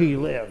where he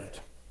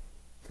lived.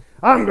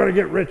 I'm going to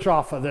get rich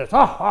off of this.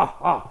 Ha, ha,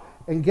 ha.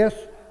 And guess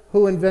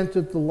who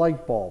invented the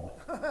light bulb?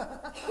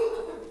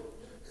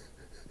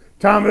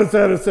 Thomas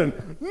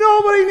Edison.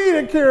 Nobody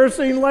needed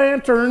kerosene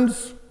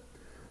lanterns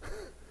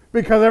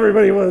because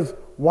everybody was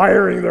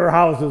wiring their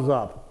houses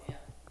up.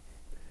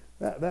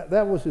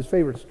 That was his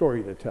favorite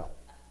story to tell.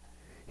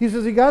 He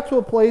says he got to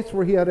a place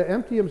where he had to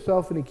empty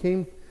himself, and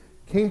he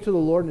came to the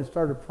Lord and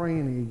started praying,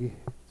 and he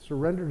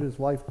surrendered his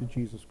life to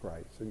Jesus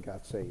Christ and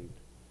got saved.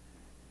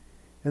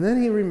 And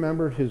then he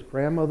remembered his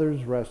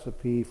grandmother's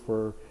recipe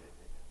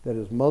that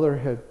his mother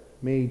had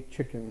made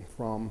chicken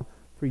from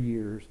for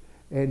years,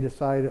 and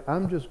decided,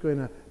 I'm just going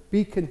to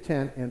be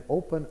content and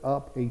open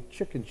up a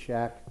chicken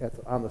shack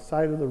on the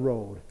side of the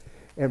road.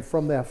 And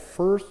from that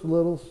first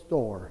little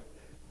store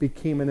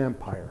became an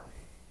empire.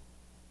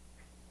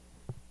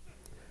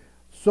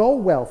 So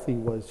wealthy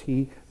was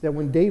he that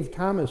when Dave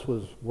Thomas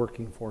was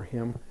working for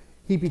him,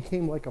 he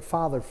became like a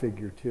father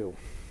figure too.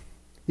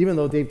 Even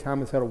though Dave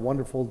Thomas had a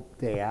wonderful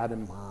dad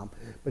and mom,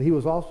 but he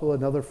was also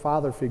another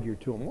father figure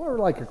to him, or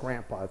like a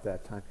grandpa at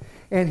that time.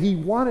 And he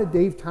wanted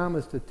Dave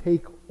Thomas to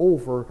take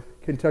over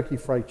Kentucky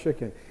Fried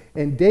Chicken.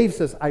 And Dave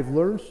says, I've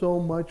learned so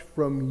much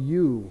from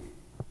you.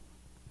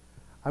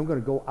 I'm going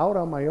to go out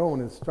on my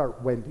own and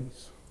start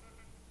Wendy's.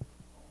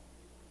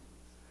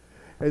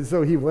 And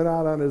so he went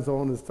out on his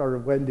own and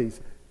started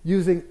Wendy's,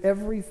 using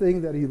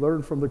everything that he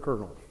learned from the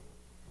Colonel.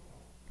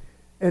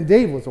 And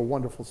Dave was a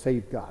wonderful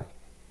saved guy.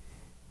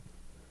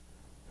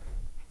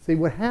 See,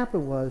 what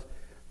happened was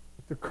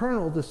the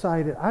Colonel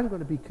decided, I'm going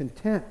to be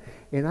content,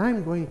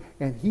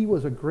 and he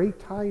was a great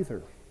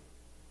tither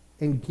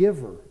and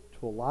giver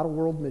to a lot of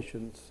world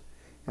missions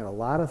and a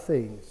lot of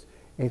things,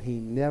 and he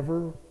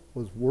never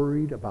was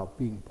worried about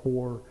being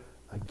poor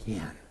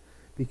again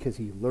because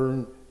he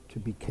learned to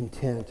be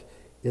content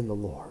in the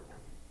Lord.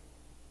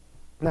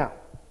 Now,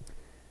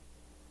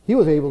 he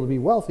was able to be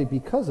wealthy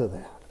because of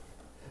that.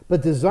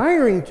 But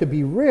desiring to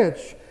be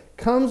rich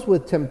comes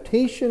with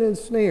temptation and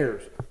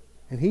snares.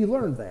 And he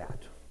learned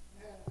that.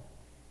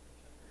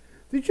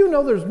 Did you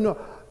know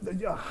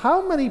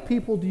how many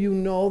people do you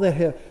know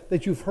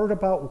that you've heard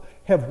about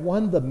have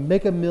won the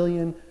Mega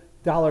Million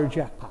dollar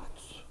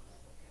jackpots?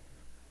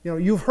 You know,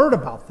 you've heard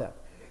about them.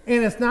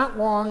 And it's not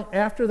long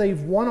after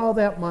they've won all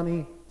that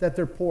money that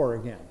they're poor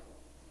again.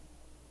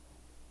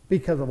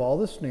 Because of all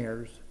the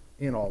snares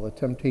and all the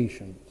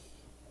temptations.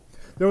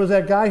 There was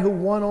that guy who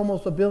won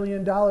almost $1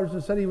 billion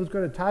and said he was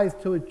going to tithe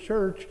to a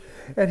church,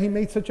 and he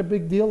made such a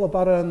big deal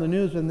about it on the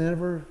news and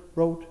never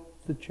wrote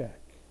the check.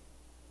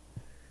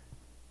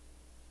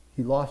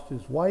 He lost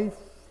his wife,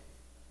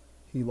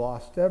 he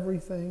lost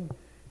everything,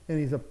 and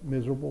he's a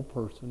miserable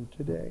person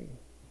today.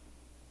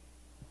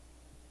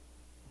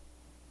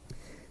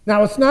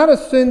 Now, it's not a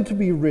sin to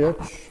be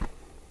rich,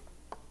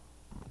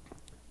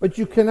 but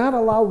you cannot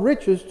allow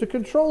riches to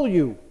control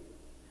you.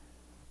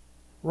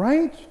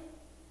 Right?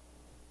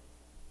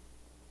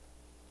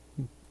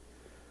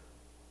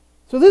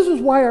 So this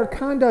is why our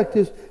conduct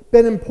has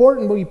been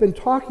important. We've been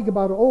talking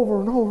about it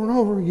over and over and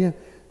over again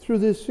through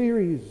this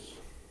series.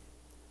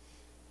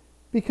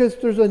 Because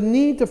there's a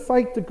need to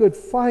fight the good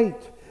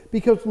fight.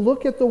 Because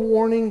look at the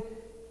warning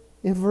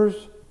in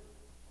verse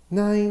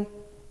 9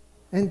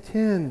 and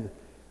 10.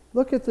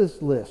 Look at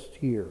this list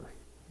here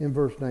in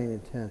verse 9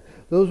 and 10.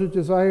 Those who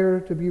desire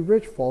to be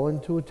rich fall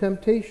into a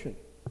temptation.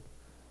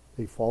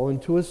 They fall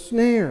into a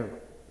snare,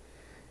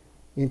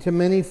 into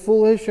many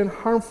foolish and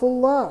harmful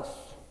lusts,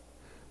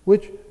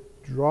 which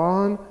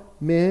draw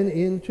men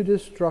into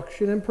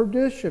destruction and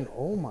perdition.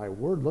 Oh my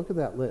word, look at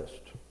that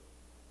list.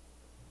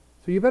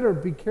 So you better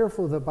be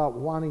careful about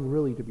wanting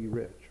really to be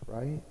rich,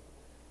 right?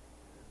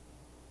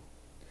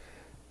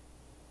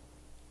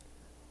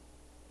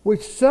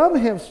 Which some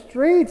have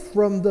strayed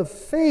from the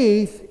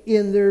faith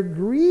in their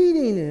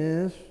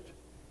greediness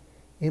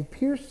and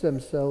pierced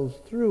themselves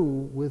through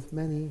with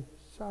many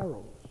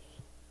sorrows.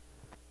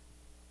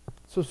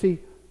 So see,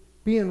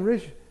 being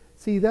rich,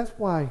 that's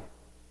why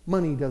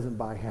money doesn't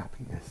buy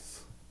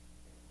happiness.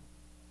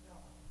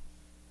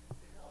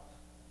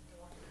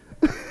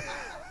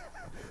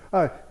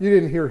 You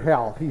didn't hear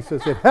hell. He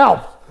says it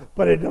helps,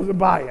 but it doesn't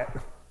buy it.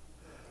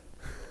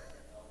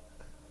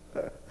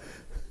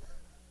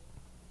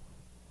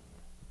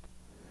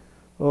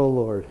 Oh,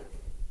 Lord,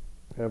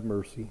 have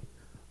mercy.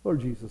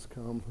 Lord Jesus,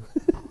 come.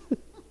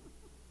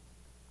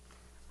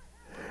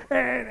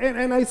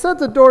 and I said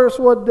to Doris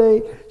one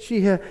day,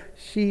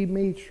 she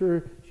made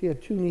sure, she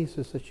had two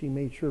nieces that she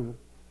made sure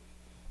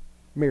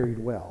married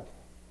well.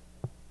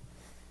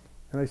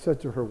 And I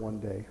said to her one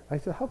day, I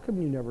said, how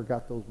come you never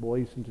got those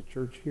boys into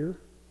church here?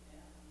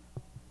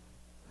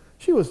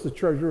 She was the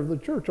treasurer of the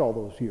church all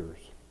those years.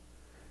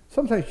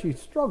 Sometimes she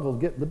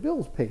struggled getting the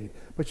bills paid,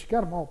 but she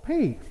got them all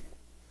paid.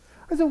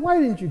 I said,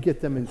 why didn't you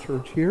get them in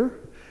church here?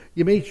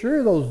 You made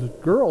sure those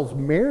girls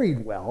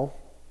married well.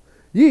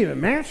 You even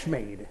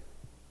matchmade.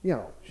 You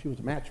know, she was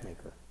a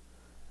matchmaker.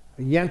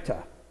 A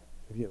yenta.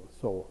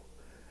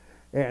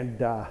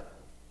 And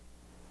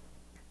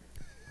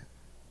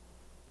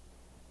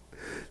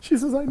she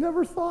says, I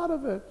never thought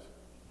of it.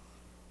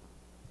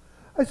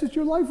 I said,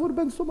 your life would have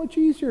been so much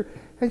easier.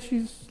 And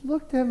she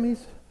looked at me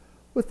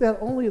with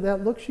that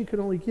look she could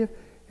only give,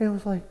 and it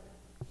was like,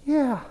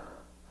 yeah,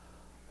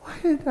 why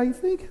didn't I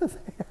think of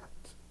that?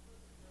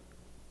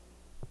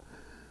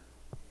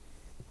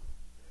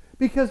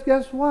 Because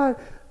guess what?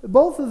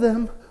 Both of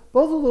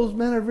those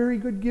men are very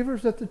good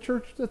givers at the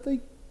church that they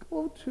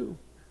go to.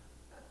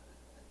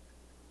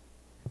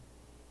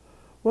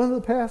 One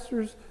of the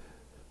pastors,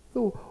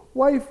 the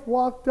wife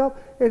walked up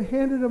and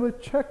handed him a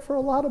check for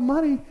a lot of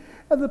money,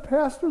 and the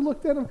pastor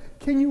looked at him,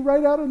 can you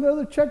write out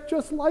another check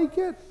just like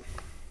it?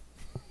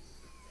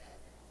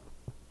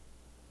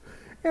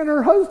 And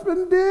her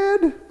husband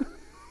did.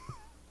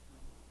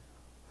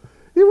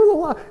 It was a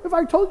lot. If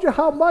I told you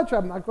how much,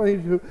 I'm not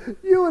going to,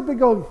 you would be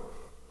going.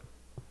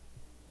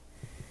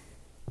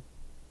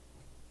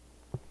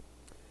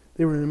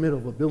 They were in the middle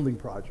of a building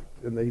project,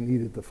 and they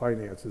needed the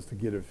finances to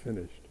get it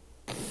finished.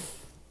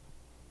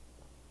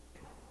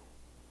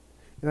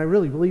 And I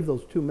really believe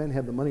those two men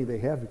have the money they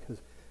have because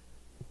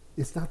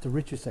it's not the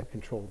richest that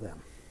control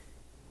them.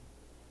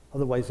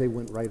 Otherwise, they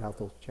wouldn't write out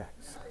those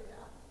checks.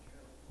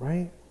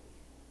 Right?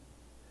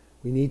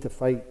 We need to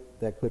fight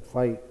that good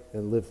fight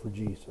and live for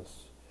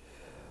Jesus.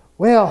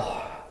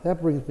 Well, that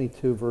brings me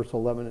to verse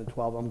 11 and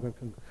 12.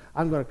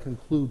 I'm going to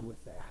conclude with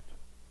that.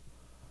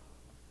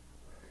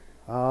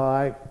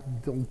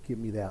 Don't give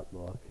me that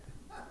look.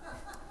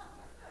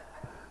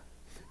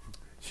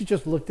 She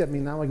just looked at me.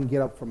 Now I can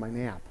get up from my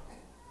nap.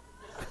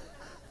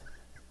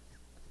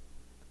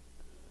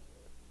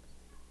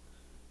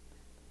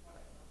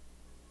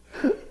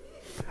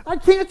 I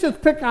can't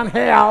just pick on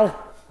Hal.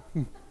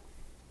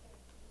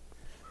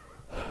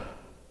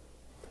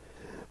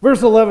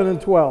 Verse 11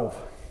 and 12.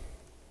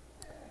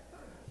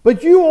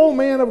 But you, O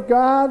man of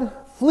God,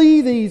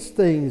 flee these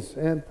things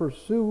and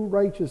pursue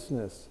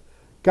righteousness,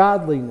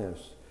 godliness,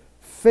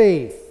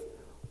 faith,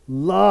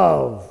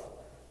 love,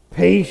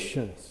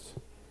 patience,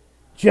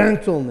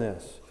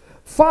 gentleness.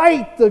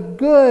 Fight the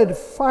good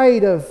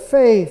fight of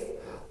faith.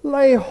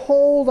 Lay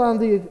hold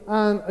on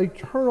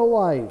eternal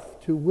life,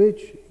 to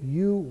which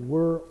you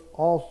were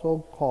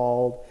also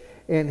called,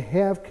 and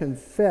have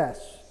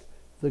confessed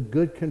the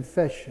good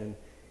confession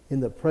in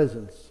the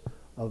presence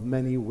of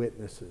many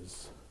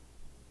witnesses.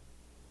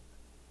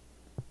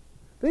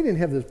 They didn't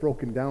have this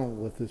broken down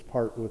with this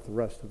part with the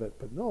rest of it,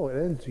 but no, it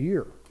ends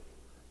here.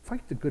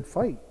 Fight the good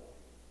fight.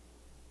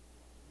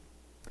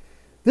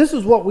 This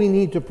is what we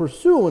need to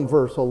pursue in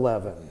verse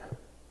 11.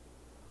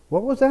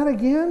 What was that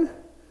again?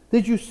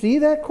 Did you see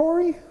that,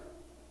 Corey?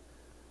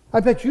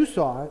 I bet you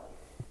saw it.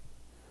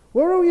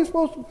 What are we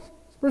supposed to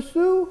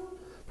pursue?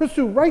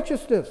 Pursue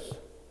righteousness,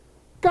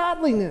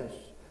 godliness,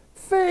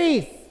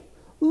 faith,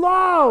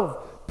 love,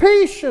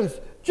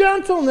 patience,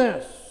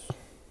 gentleness.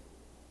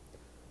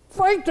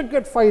 Fight the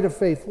good fight of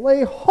faith.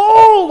 Lay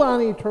hold on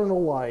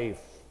eternal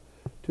life,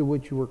 to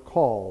which you were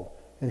called,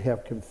 and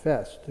have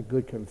confessed the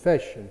good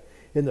confession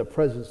in the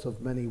presence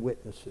of many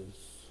witnesses.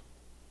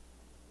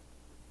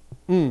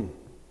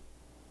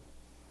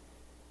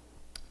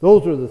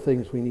 Those are the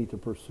things we need to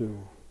pursue.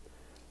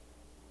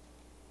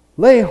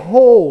 Lay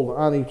hold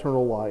on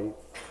eternal life,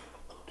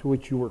 to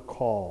which you were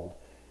called,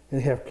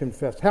 and have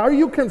confessed. How are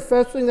you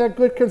confessing that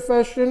good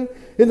confession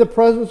in the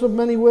presence of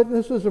many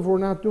witnesses? If we're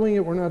not doing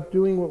it, we're not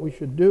doing what we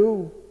should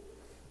do.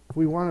 If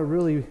we want to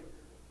really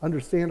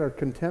understand our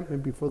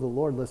contentment before the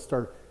Lord, let's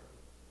start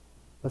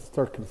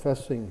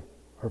confessing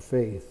our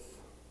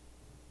faith.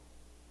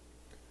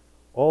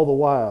 All the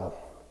while,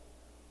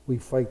 we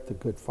fight the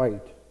good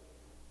fight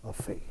of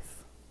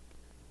faith.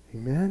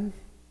 Amen?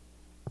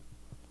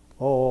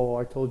 Oh,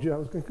 I told you I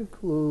was going to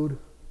conclude.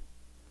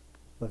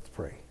 Let's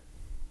pray.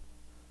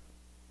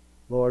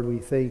 Lord, we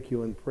thank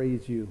you and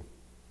praise you.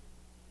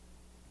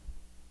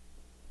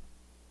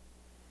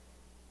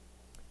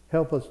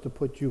 Help us to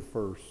put you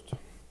first.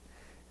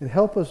 And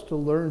help us to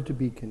learn to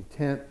be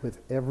content with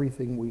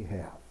everything we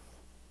have.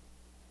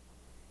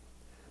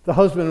 The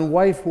husband and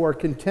wife who are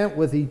content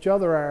with each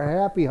other are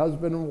a happy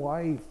husband and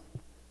wife.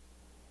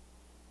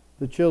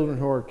 The children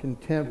who are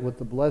content with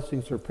the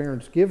blessings their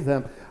parents give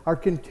them are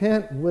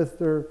content with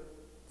their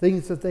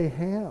things that they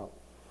have.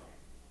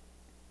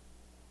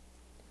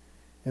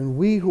 And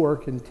we who are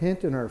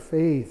content in our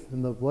faith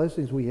and the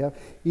blessings we have,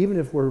 even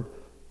if we're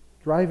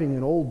driving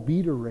an old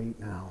beater right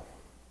now,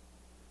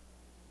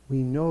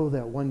 we know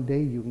that one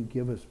day you can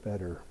give us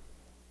better.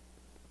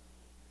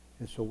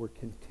 And so we're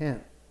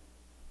content.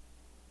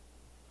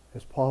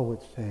 As Paul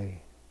would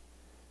say,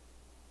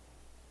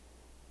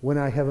 when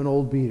I have an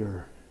old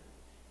beater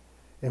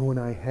and when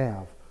I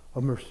have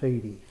a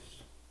Mercedes,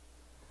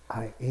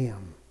 I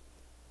am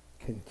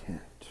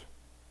content.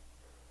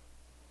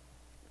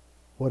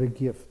 What a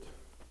gift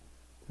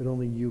that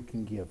only you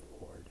can give,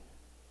 Lord,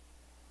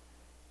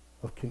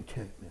 of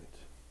contentment,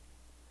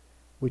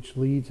 which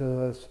leads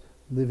us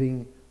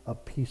living a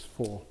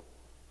peaceful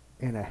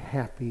and a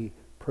happy,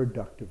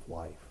 productive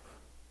life.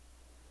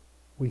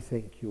 We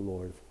thank you,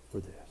 Lord, for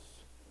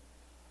this,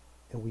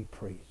 and we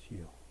praise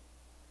you.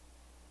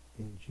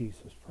 In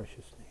Jesus'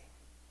 precious name.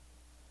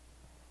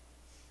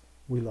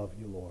 We love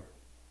you, Lord.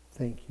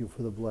 Thank you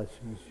for the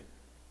blessings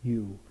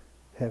you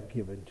have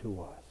given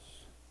to us.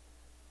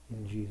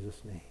 In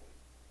Jesus' name,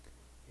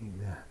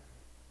 amen.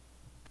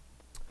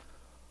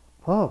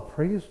 Oh,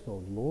 praise the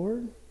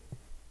Lord.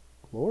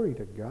 Glory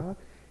to God.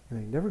 And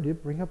I never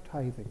did bring up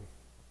tithing.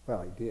 Well,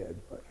 I did,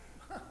 but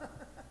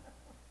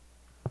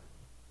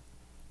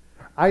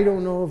I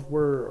don't know if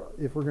we're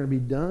going to be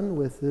done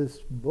with this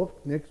book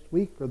next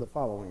week or the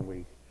following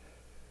week.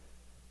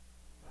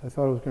 I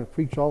thought I was going to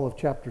preach all of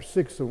chapter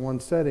 6 in one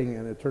setting,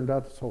 and it turned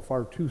out so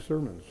far 2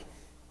 sermons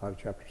out of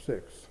chapter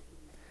 6.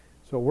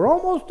 So we're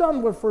almost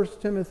done with 1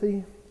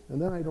 Timothy,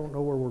 and then I don't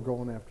know where we're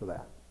going after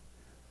that.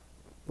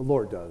 The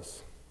Lord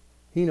does.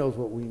 He knows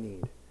what we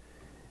need.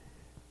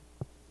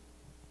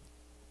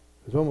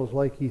 It's almost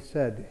like he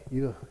said,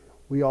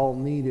 we all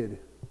needed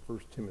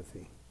 1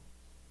 Timothy.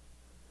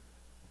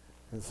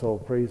 And so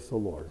praise the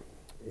Lord.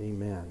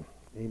 Amen.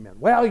 Amen.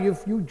 Well,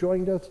 if you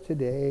joined us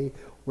today,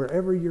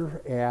 wherever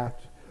you're at,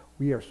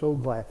 we are so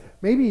glad.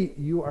 Maybe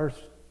you are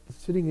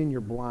sitting in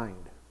your blind.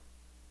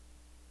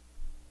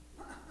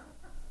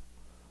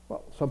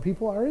 Well, some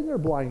people are in their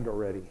blind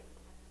already.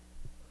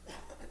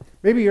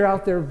 Maybe you're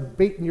out there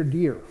baiting your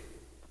deer.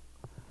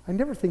 I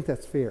never think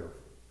that's fair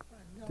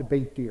to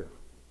bait deer.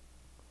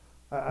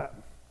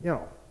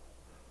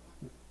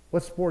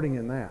 What's sporting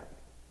in that?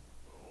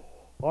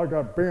 I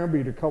got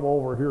Bambi to come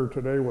over here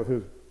today with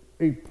his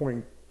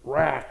 8-point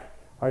rack.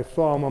 I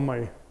saw him on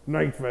my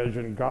night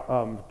vision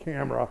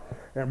camera,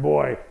 and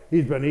boy,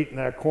 he's been eating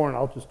that corn.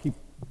 I'll just keep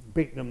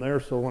baiting him there,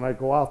 so when I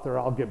go out there,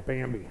 I'll get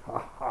Bambi.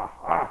 Ha, ha,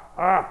 ha,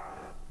 ha.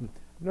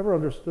 Never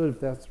understood if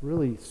that's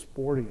really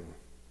sporting.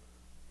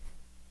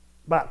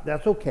 But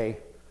that's okay.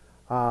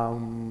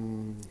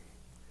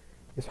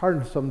 It's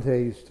hard some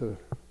days to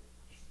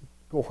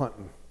go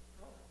hunting,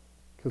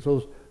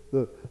 because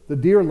the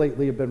deer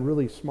lately have been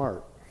really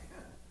smart.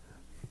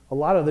 A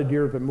lot of the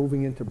deer have been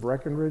moving into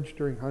Breckenridge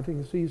during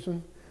hunting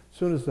season. As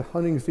soon as the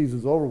hunting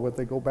season's over with,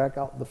 they go back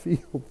out in the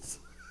fields.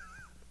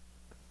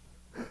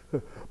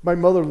 My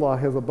mother-in-law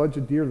has a bunch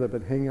of deer that have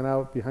been hanging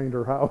out behind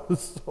her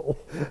house. So,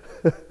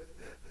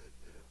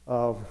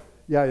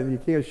 yeah, and you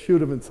can't shoot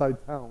them inside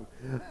town.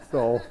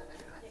 So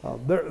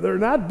they're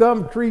not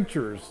dumb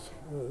creatures.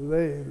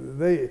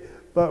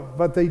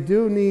 But they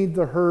do need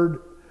the herd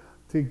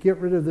to get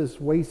rid of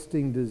this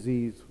wasting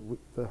disease.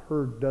 The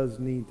herd does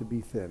need to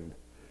be thinned.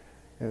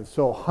 And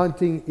so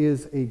hunting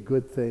is a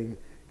good thing,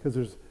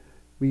 because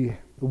the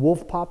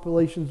wolf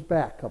population's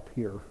back up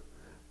here,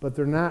 but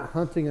they're not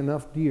hunting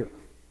enough deer.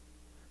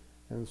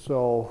 And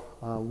so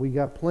we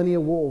got plenty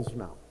of wolves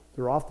now.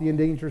 They're off the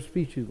endangered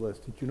species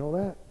list. Did you know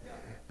that?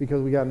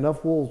 Because we got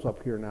enough wolves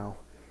up here now.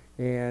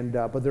 And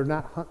but they're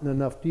not hunting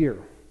enough deer.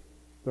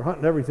 They're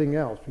hunting everything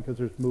else, because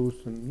there's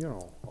moose and,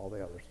 all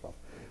the other stuff.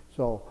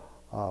 So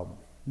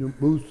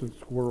moose and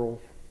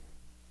squirrels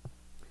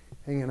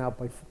hanging out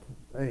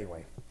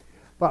anyway.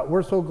 But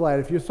we're so glad.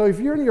 If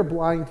you're in your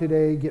blind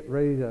today, getting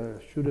ready to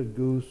shoot a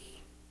goose,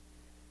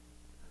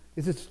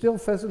 is it still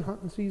pheasant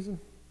hunting season?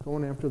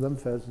 Going after them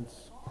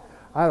pheasants?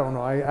 I don't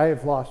know. I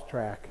have lost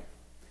track.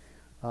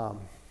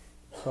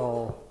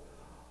 So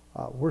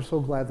we're so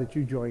glad that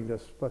you joined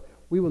us. But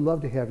we would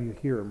love to have you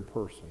here in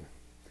person.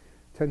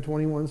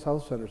 1021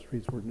 South Center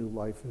Street is where New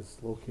Life is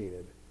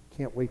located.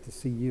 Can't wait to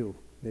see you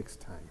next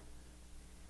time.